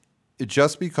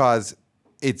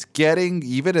it's getting,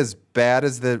 even as bad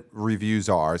as the reviews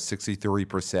are,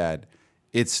 63%,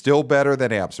 it's still better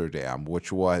than Amsterdam,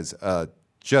 which was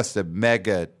just a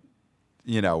mega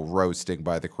roasting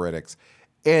by the critics.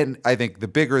 And I think the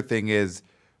bigger thing is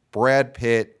Brad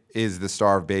Pitt is the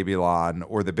star of Babylon,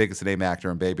 or the biggest name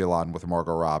actor in Babylon with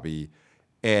Margot Robbie.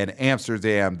 And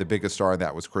Amsterdam, the biggest star in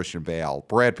that was Christian Bale.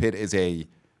 Brad Pitt is a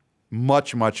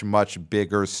much, much, much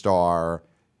bigger star,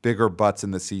 bigger butts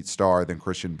in the seat star than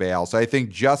Christian Bale. So I think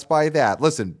just by that,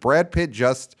 listen, Brad Pitt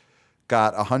just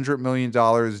got $100 million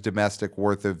domestic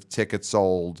worth of tickets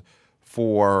sold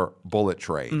for Bullet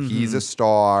Train. Mm-hmm. He's a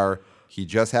star. He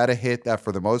just had a hit that,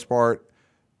 for the most part,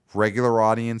 regular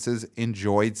audiences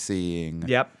enjoyed seeing.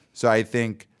 Yep. So I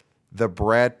think the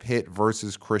Brad Pitt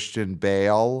versus Christian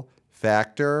Bale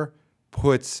factor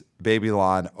puts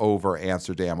Babylon over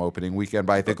Amsterdam opening weekend.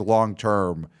 But I think long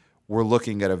term, we're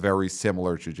looking at a very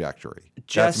similar trajectory.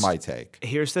 That's my take.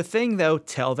 Here's the thing, though.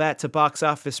 Tell that to Box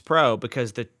Office Pro,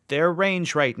 because their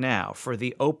range right now for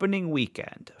the opening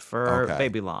weekend for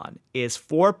Babylon is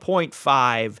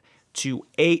 $4.5 to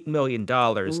 $8 million.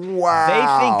 Wow.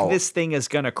 They think this thing is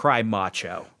going to cry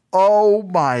macho. Oh,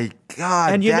 my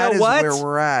God. And you know what? Where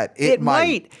we're at. It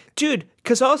might. Dude,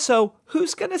 because also,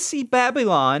 who's going to see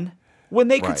Babylon when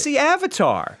they could see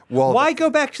Avatar? Well, why go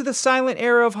back to the silent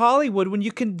era of Hollywood when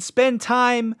you can spend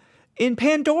time in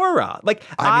Pandora? Like,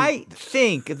 I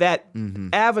think that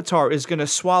Avatar is going to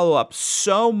swallow up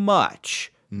so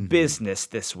much business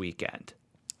this weekend.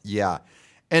 Yeah.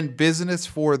 And business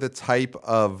for the type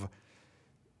of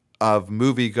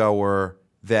moviegoer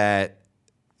that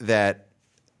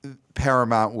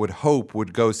Paramount would hope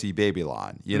would go see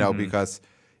Babylon, you know, because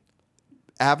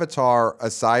Avatar,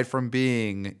 aside from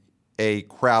being a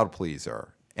crowd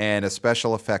pleaser and a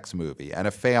special effects movie and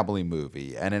a family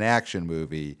movie and an action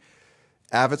movie,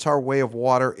 Avatar: Way of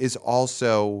Water is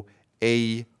also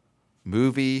a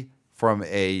movie from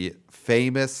a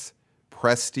famous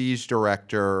prestige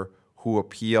director who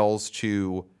appeals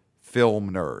to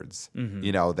film nerds.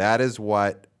 You know, that is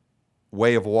what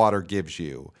Way of Water gives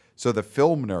you. So the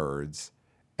film nerds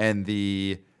and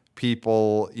the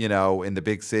people, you know, in the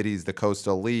big cities, the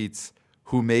coastal elites,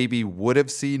 who maybe would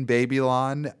have seen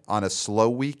Babylon on a slow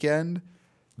weekend,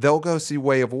 they'll go see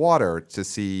Way of Water to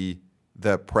see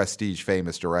the prestige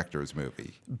famous director's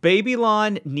movie.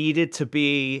 Babylon needed to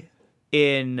be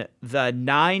in the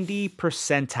 90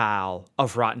 percentile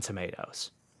of Rotten Tomatoes.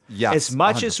 Yes, as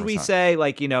much 100%. as we say,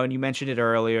 like, you know, and you mentioned it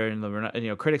earlier, and you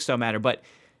know, critics don't matter, but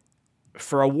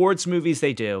for awards movies,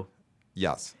 they do.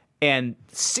 Yes. And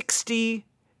 60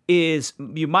 is,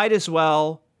 you might as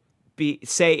well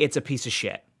say it's a piece of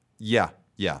shit. Yeah.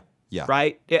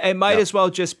 Right? It might as well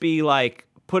just be like,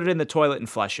 put it in the toilet and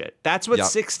flush it. That's what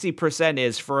 60%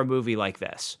 is for a movie like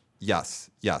this. Yes.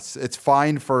 It's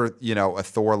fine for, you know, a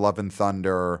Thor: Love and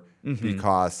Thunder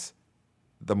because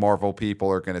the Marvel people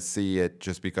are going to see it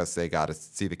just because they got to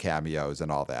see the cameos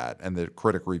and all that. And the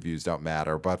critic reviews don't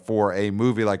matter. But for a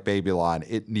movie like Babylon,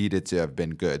 it needed to have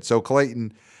been good. So,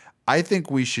 Clayton, I think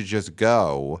we should just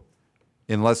go,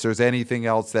 unless there's anything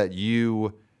else that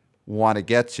you want to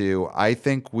get to. I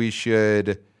think we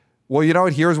should. Well, you know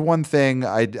what? Here's one thing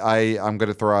I'm going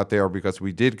to throw out there, because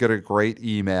we did get a great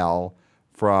email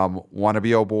from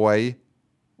Wannabe Oh Boy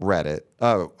Reddit.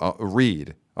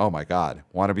 Reed. Oh, my God.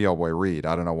 Wannabe Oh Boy Reed.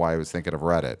 I don't know why I was thinking of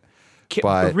Reddit.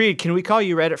 But Reed, can we call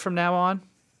you Reddit from now on?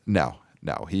 No.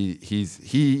 He's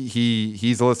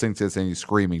listening to this and he's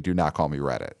screaming, "Do not call me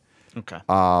Reddit." Okay.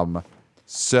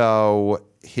 So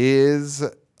his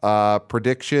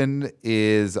prediction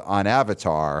is on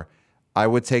Avatar. I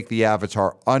would take the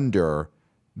Avatar under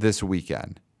this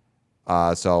weekend.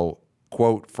 So,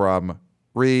 quote from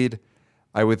Reed,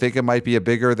 "I would think it might be a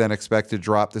bigger than expected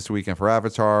drop this weekend for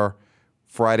Avatar.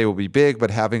 Friday will be big, but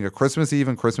having a Christmas Eve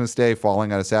and Christmas Day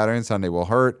falling on a Saturday and Sunday will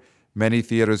hurt. Many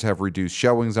theaters have reduced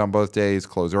showings on both days,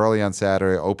 close early on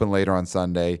Saturday, open later on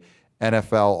Sunday.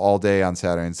 NFL all day on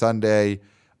Saturday and Sunday.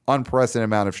 Unprecedented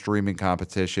amount of streaming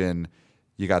competition.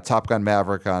 You got Top Gun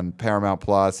Maverick on Paramount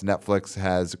Plus. Netflix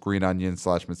has Green Onion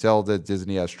 / Matilda.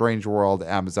 Disney has Strange World.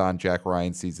 Amazon, Jack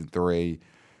Ryan Season 3.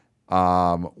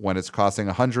 When it's costing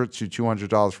 $100 to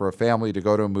 $200 for a family to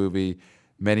go to a movie,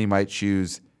 many might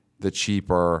choose the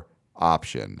cheaper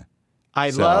option." I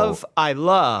love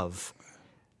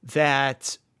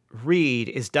that Reed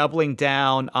is doubling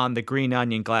down on the Green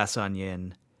Onion, Glass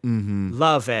Onion.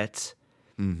 Love it.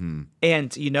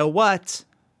 And you know what?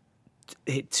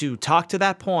 To talk to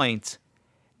that point,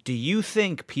 do you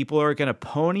think people are going to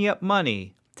pony up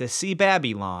money to see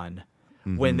Babylon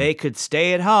when they could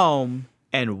stay at home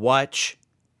and watch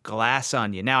Glass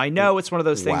Onion? Now, I know it's one of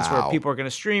those things where people are going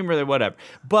to stream or whatever,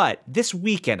 but this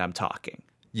weekend I'm talking.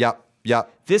 Yep.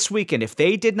 This weekend, if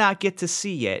they did not get to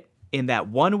see it in that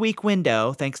 1 week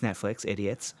window, thanks Netflix,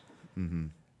 idiots,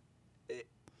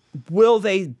 will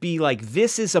they be like,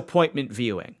 this is appointment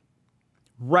viewing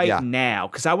now?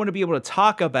 Because I want to be able to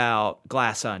talk about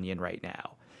Glass Onion right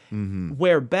now.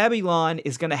 Where Babylon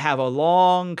is going to have a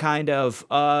long kind of,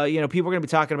 people are going to be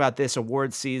talking about this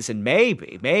award season,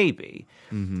 maybe.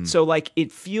 So, like,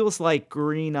 it feels like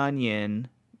Green Onion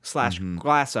 /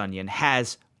 Glass Onion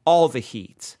has all the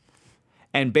heat.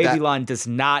 And Babylon does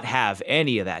not have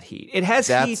any of that heat. It has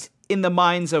heat in the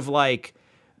minds of, like,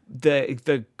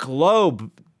 the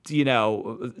Globe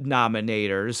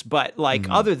nominators. But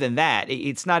other than that,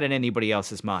 it's not in anybody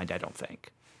else's mind, I don't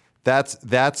think.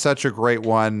 That's such a great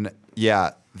one.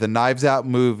 Yeah, the Knives Out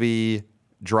movie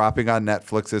dropping on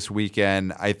Netflix this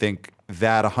weekend, I think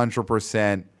that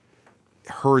 100%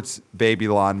 hurts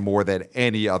Babylon more than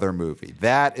any other movie.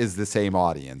 That is the same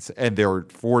audience, and they're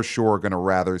for sure going to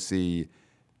rather see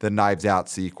the Knives Out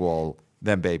sequel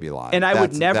than Babylon. And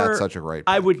that's such a great pick.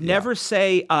 I would never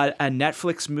say a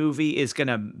Netflix movie is going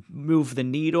to move the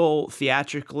needle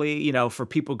theatrically, for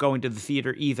people going to the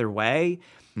theater either way.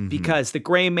 Because The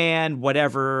Gray Man,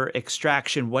 whatever,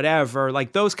 Extraction, whatever,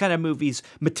 those kind of movies,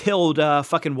 Matilda,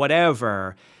 fucking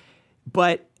whatever.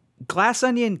 But Glass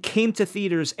Onion came to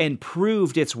theaters and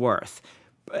proved its worth,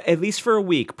 at least for a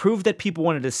week, proved that people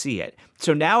wanted to see it.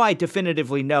 So now I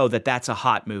definitively know that that's a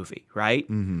hot movie, right?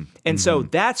 And so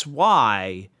that's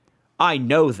why I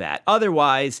know that.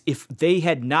 Otherwise, if they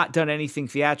had not done anything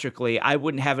theatrically, I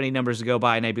wouldn't have any numbers to go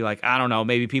by, and I'd be like, I don't know,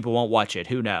 maybe people won't watch it.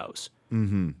 Who knows?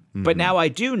 But now I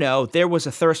do know there was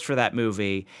a thirst for that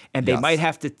movie, and they might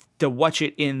have to watch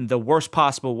it in the worst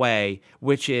possible way,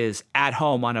 which is at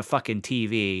home on a fucking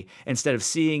TV, instead of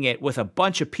seeing it with a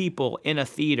bunch of people in a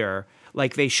theater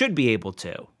like they should be able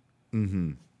to.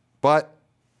 But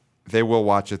they will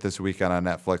watch it this weekend on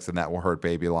Netflix, and that will hurt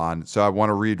Babylon. So I want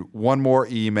to read one more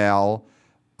email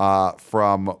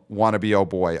from Wannabe Oh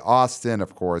Boy Austin.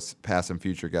 Of course, past and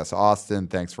future guest Austin.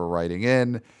 Thanks for writing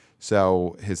in.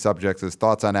 So his subject is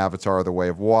thoughts on Avatar: The Way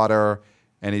of Water.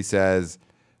 And he says,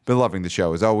 been loving the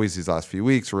show as always these last few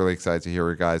weeks. Really excited to hear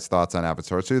your guys' thoughts on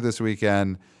Avatar 2 this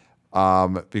weekend.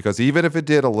 Because even if it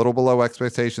did a little below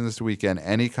expectations this weekend,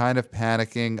 any kind of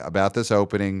panicking about this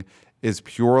opening is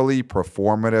purely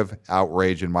performative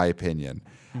outrage, in my opinion.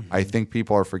 I think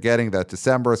people are forgetting that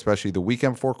December, especially the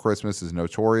weekend before Christmas, is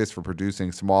notorious for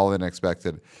producing small and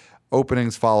unexpected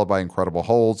openings followed by incredible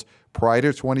holds. Prior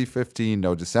to 2015,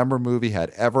 no December movie had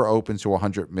ever opened to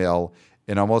 100 mil.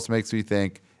 It almost makes me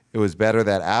think it was better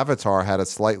that Avatar had a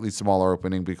slightly smaller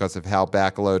opening because of how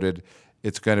backloaded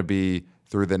it's going to be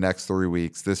through the next 3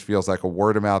 weeks. This feels like a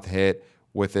word-of-mouth hit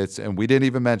with its, and we didn't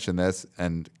even mention this,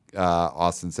 and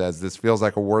Austin says, this feels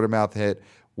like a word-of-mouth hit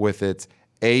with its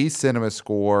A Cinema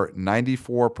score,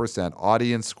 94%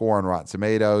 audience score on Rotten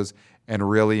Tomatoes, and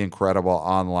really incredible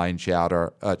online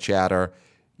chatter.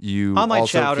 You online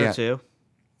also chatter too.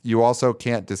 You also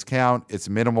can't discount its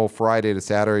minimal Friday to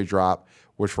Saturday drop,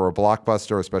 which for a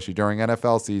blockbuster, especially during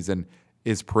NFL season,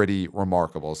 is pretty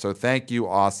remarkable. So thank you,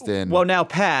 Austin. Well, now,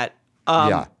 Pat,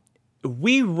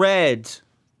 we read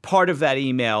part of that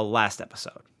email last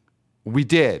episode. We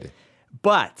did.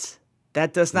 But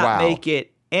that does not make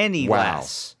it any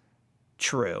less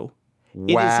true.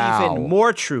 It is even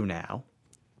more true now.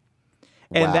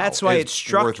 And that's why it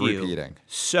struck you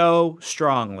so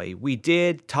strongly. We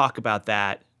did talk about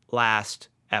that last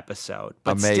episode.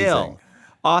 But still,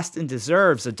 Austin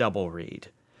deserves a double read.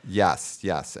 Yes.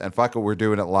 And fuck it, we're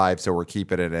doing it live, so we're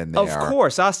keeping it in there. Of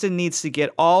course, Austin needs to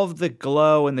get all of the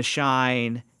glow and the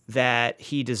shine that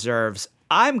he deserves.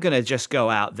 I'm going to just go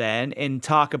out then and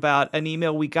talk about an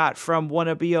email we got from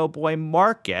Wannabe Oh Boy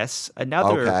Marcus. And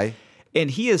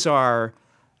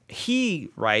he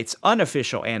writes,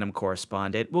 unofficial Anim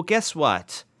correspondent. Well, guess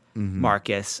what,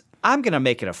 Marcus? I'm going to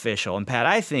make it official. And Pat,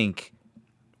 I think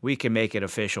we can make it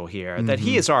official here that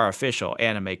he is our official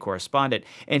anime correspondent.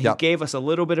 And he gave us a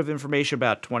little bit of information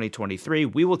about 2023.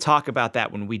 We will talk about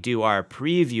that when we do our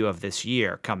preview of this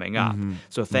year coming up.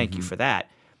 So thank you for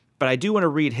that. But I do want to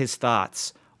read his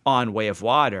thoughts on Way of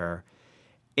Water.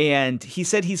 And he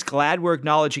said he's glad we're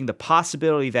acknowledging the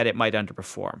possibility that it might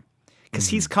underperform. Because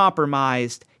he's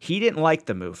compromised. He didn't like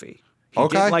the movie. He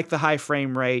didn't like the high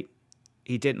frame rate.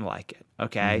 He didn't like it.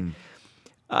 Okay.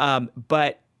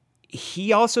 But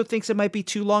he also thinks it might be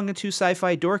too long and too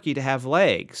sci-fi dorky to have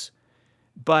legs.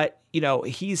 But,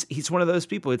 he's one of those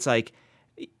people. It's like,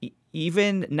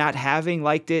 even not having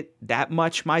liked it that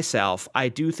much myself, I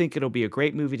do think it'll be a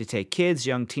great movie to take kids,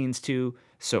 young teens to.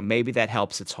 So maybe that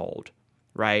helps its hold.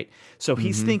 Right. So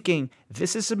he's thinking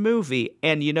this is a movie.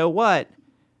 And you know what?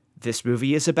 This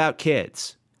movie is about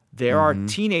kids. There are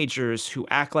teenagers who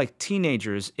act like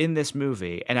teenagers in this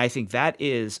movie, and I think that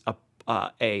is a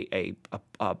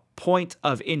point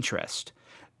of interest,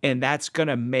 and that's going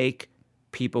to make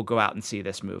people go out and see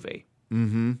this movie.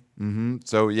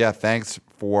 So yeah, thanks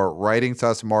for writing to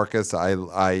us, Marcus.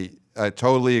 I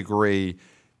totally agree.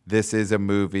 This is a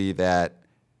movie that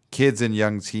kids and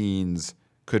young teens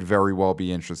could very well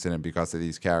be interested in because of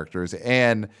these characters.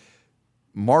 And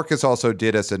Marcus also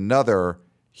did us another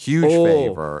huge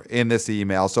favor in this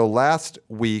email. So last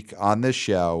week on this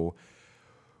show,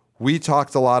 we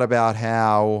talked a lot about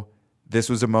how This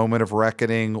was a moment of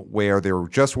reckoning where there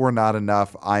just were not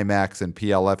enough IMAX and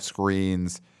PLF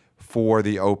screens for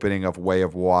the opening of Way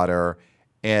of Water.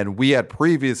 And we had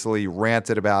previously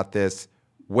ranted about this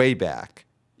way back.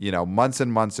 Months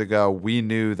and months ago, we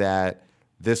knew that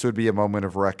this would be a moment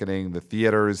of reckoning. The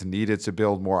theaters needed to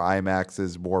build more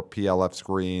IMAXs, more PLF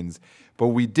screens. But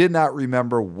we did not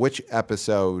remember which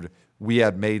episode we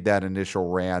had made that initial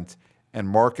rant. And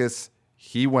Marcus,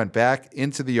 he went back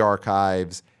into the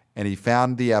archives and he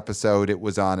found the episode. It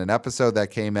was on an episode that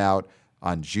came out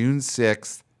on June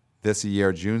 6th this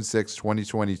year, June 6th,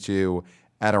 2022,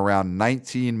 at around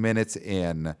 19 minutes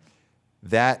in.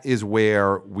 That is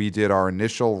where we did our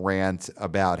initial rant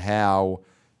about how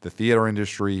the theater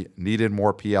industry needed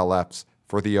more PLFs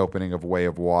for the opening of Way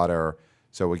of Water.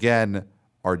 So again,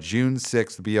 our June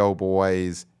 6th BO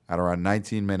Boys at around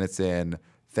 19 minutes in.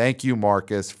 Thank you,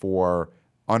 Marcus, for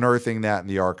unearthing that in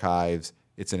the archives.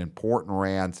 It's an important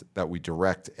rant that we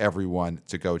direct everyone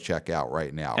to go check out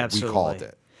right now. Absolutely. We called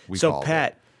it. So,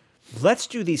 Pat, let's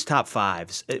do these top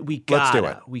fives. Let's do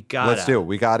it. Let's do it.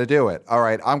 We got to do it. All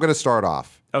right, I'm going to start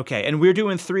off. Okay, and we're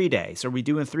doing 3 days. Are we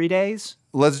doing 3 days?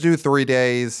 Let's do 3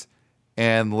 days,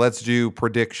 and let's do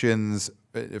predictions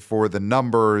for the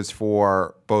numbers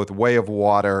for both Way of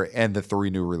Water and the 3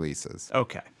 new releases.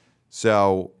 Okay.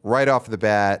 So right off the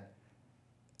bat,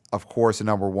 of course,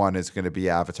 number 1 is going to be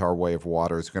Avatar: Way of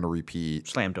Water. It's going to repeat.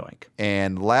 Slam dunk.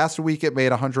 And last week it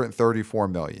made $134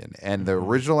 million. And the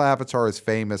original Avatar is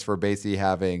famous for basically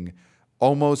having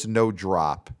almost no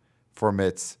drop from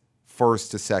its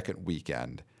first to second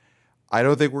weekend. I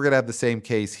don't think we're going to have the same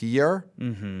case here,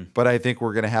 but I think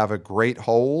we're going to have a great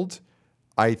hold.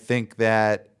 I think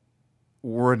that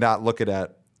we're not looking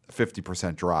at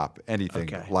 50% drop,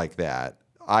 anything like that.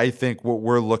 I think what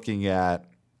we're looking at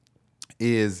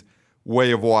is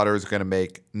Way of Water is going to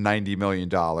make $90 million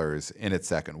in its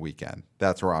second weekend.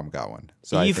 That's where I'm going.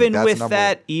 So even with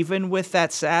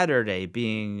that Saturday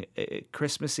being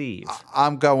Christmas Eve,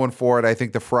 I'm going for it. I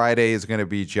think the Friday is going to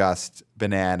be just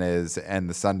bananas, and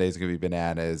the Sunday is going to be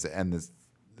bananas. And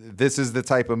this is the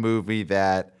type of movie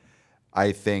that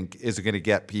I think is going to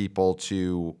get people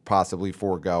to possibly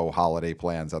forego holiday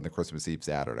plans on the Christmas Eve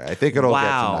Saturday. I think it'll get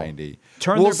to 90.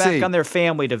 Turn their back on their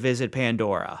family to visit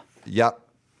Pandora. Yep.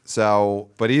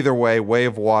 So, but either way, Way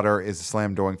of Water is a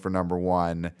slam doink for number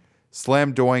 1.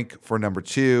 Slam doink for number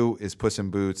 2 is Puss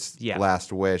in Boots: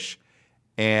 Last Wish.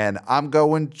 And I'm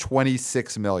going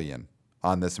 $26 million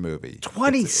on this movie.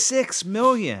 $26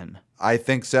 million. I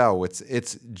think so.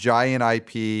 It's giant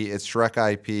IP. It's Shrek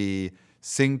IP.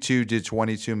 Sing 2 did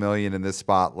 $22 million in this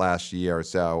spot last year,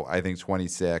 so I think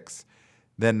 26.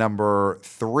 Then number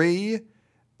 3,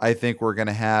 I think we're going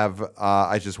to have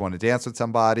I Just Want to Dance with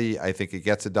Somebody. I think it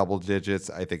gets to double digits.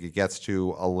 I think it gets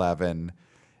to 11.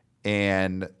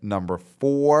 And number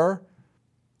 4,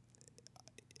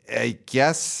 I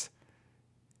guess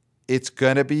it's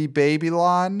going to be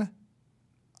Babylon.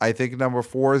 I think number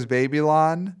 4 is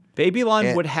Babylon.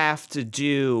 Babylon would have to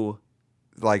do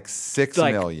like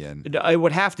 $6 million. It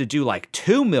would have to do like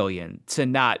 $2 million to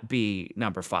not be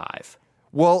number 5.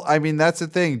 Well, I mean, that's the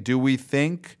thing. Do we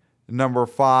think number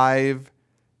 5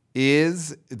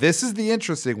 is? This is the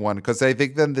interesting one, because I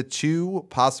think then the 2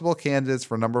 possible candidates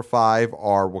for number 5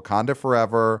 are Wakanda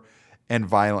Forever and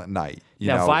Violent Night.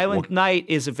 Violent Night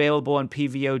is available on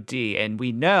PVOD, and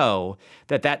we know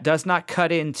that does not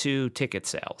cut into ticket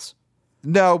sales.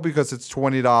 No, because it's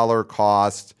 $20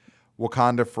 cost.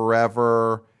 Wakanda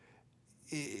Forever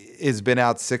has been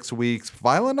out 6 weeks.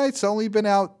 Violent Night's only been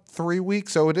out 3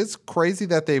 weeks, so it is crazy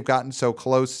that they've gotten so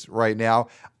close right now.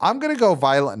 I'm going to go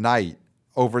Violent Night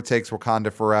overtakes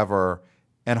Wakanda Forever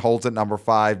and holds at number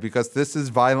 5, because this is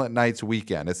Violent Night's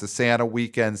weekend. It's a Santa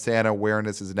weekend. Santa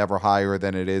awareness is never higher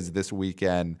than it is this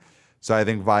weekend. So I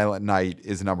think Violent Night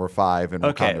is number 5 and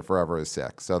Wakanda Forever is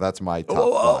 6. So that's my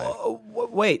top 5.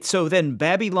 Wait, so then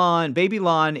Babylon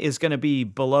is going to be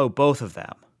below both of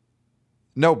them?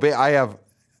 No, I have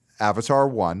Avatar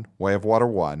 1, Way of Water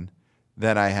 1.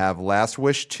 Then I have Last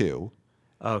Wish 2.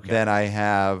 Okay. Then I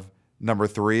have number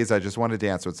 3 is I Just Want to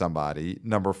Dance with Somebody.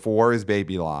 Number 4 is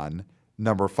Babylon.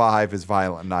 Number 5 is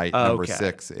Violent Night. Number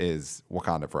 6 is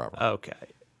Wakanda Forever. Okay.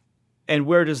 And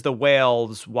where does the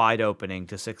Whale's wide opening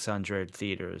to 600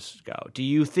 theaters go? Do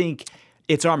you think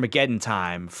it's Armageddon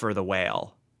time for the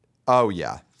Whale? Oh,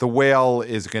 yeah. The Whale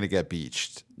is going to get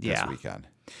beached this weekend.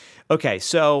 Okay,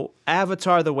 so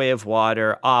Avatar: The Way of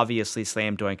Water, obviously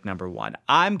slam doink number 1.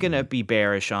 I'm going to be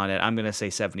bearish on it. I'm going to say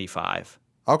 75.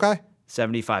 Okay.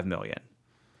 75 million.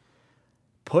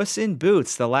 Puss in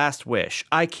Boots: The Last Wish.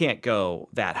 I can't go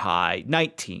that high.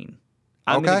 19.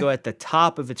 I'm going to go at the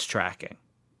top of its tracking.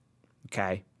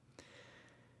 Okay.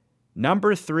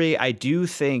 Number 3, I do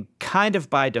think kind of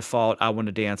by default, I Want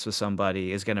to Dance with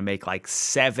Somebody is going to make like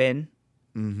 7.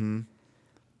 Mm-hmm.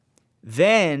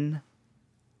 Then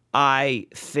I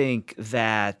think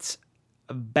that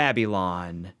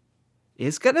Babylon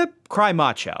is going to cry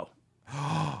macho.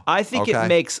 I think it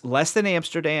makes less than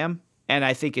Amsterdam, and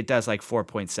I think it does like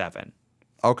 4.7.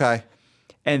 Okay.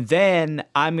 And then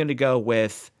I'm going to go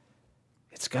with,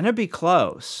 it's going to be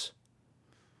close,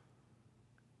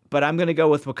 but I'm going to go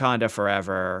with Wakanda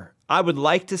Forever. I would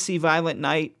like to see Violent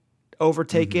Night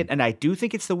overtake it, and I do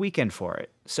think it's the weekend for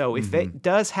it. So if it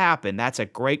does happen, that's a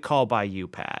great call by you,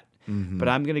 Pat. But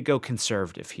I'm going to go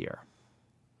conservative here.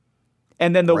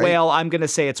 And then The Whale, I'm going to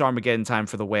say it's Armageddon time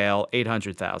for The Whale,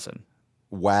 800,000.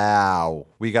 Wow.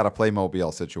 We got a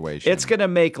Playmobil situation. It's going to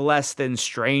make less than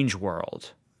Strange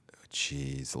World.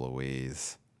 Jeez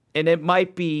Louise. And it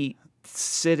might be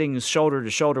sitting shoulder to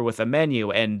shoulder with a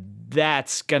Menu, and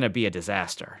that's going to be a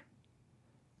disaster.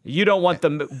 You don't want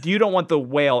the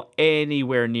Whale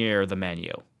anywhere near the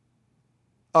Menu.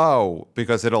 Oh,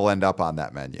 because it'll end up on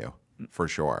that menu for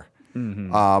sure.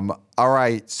 All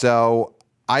right, so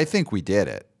I think we did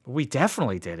it. We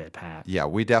definitely did it, Pat. Yeah,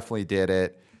 we definitely did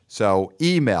it. So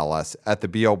email us at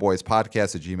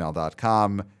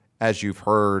theboboyspodcast@gmail.com. As you've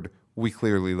heard, we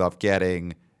clearly love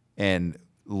getting and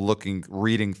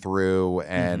reading through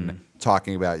and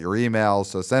talking about your emails.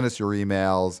 So send us your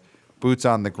emails, boots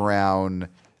on the ground,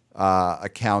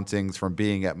 accountings from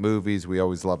being at movies. We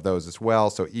always love those as well.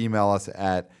 So email us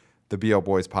at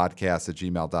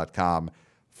theboboyspodcast@gmail.com.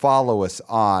 Follow us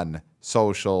on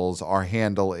socials. Our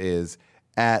handle is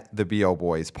at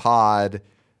theboboyspod.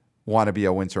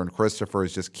 Wannabe intern Christopher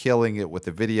is just killing it with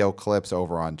the video clips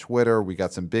over on Twitter. We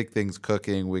got some big things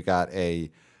cooking. We got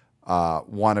a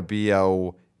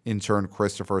Wannabe intern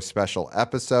Christopher special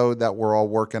episode that we're all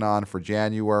working on for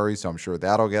January, so I'm sure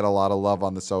that'll get a lot of love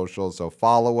on the socials. So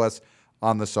follow us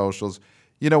on the socials.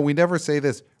 You know, we never say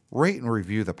this. Rate and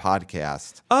review the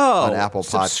podcast on Apple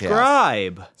Podcasts.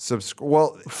 Subscribe.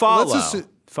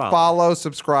 Follow,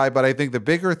 subscribe. But I think the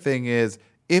bigger thing is,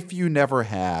 if you never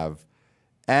have,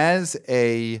 as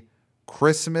a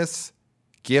Christmas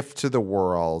gift to the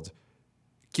world,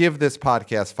 give this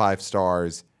podcast 5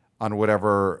 stars on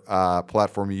whatever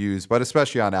platform you use, but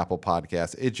especially on Apple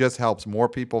Podcasts. It just helps more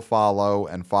people follow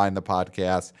and find the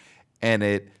podcast.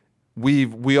 And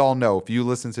we all know, if you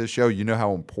listen to the show, you know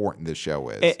how important this show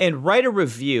is. And write a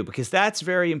review, because that's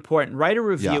very important. Write a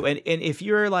review. Yeah. And if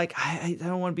you're like, I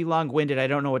don't want to be long-winded, I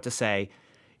don't know what to say,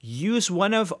 use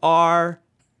one of our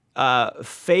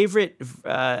favorite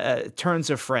turns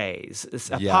of phrase,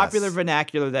 a popular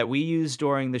vernacular that we use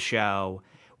during the show.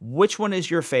 Which one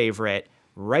is your favorite?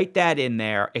 Write that in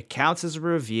there. It counts as a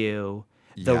review.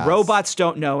 The robots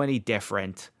don't know any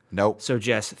different. Nope. So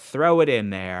just throw it in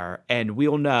there, and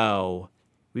we'll know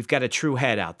we've got a true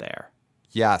head out there.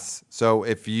 Yes. So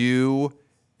if you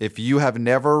have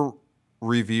never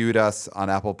reviewed us on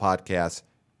Apple Podcasts,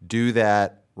 do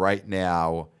that right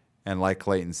now. And like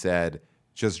Clayton said,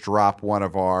 just drop one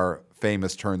of our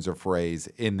famous turns of phrase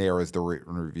in there as the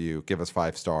written review. Give us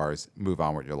 5 stars. Move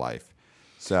on with your life.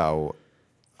 So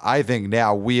I think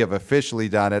now we have officially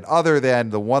done it. Other than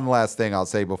the one last thing I'll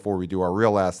say before we do our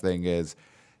real last thing is,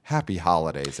 happy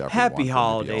holidays, everyone. Happy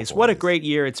holidays. What a great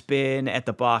year it's been at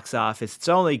the box office. It's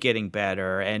only getting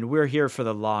better, and we're here for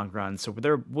the long run. So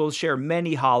we'll share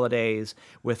many holidays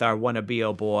with our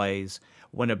Wannabe boys,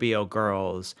 Wannabe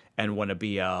girls, and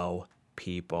Wannabe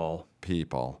people.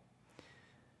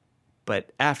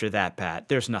 But after that, Pat,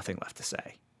 there's nothing left to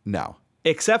say. No.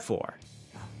 Except for,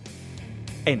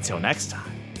 until next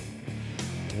time,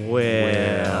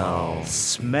 we'll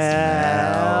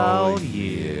smell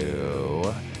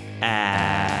you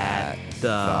at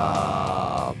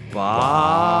the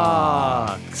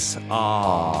box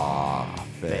office.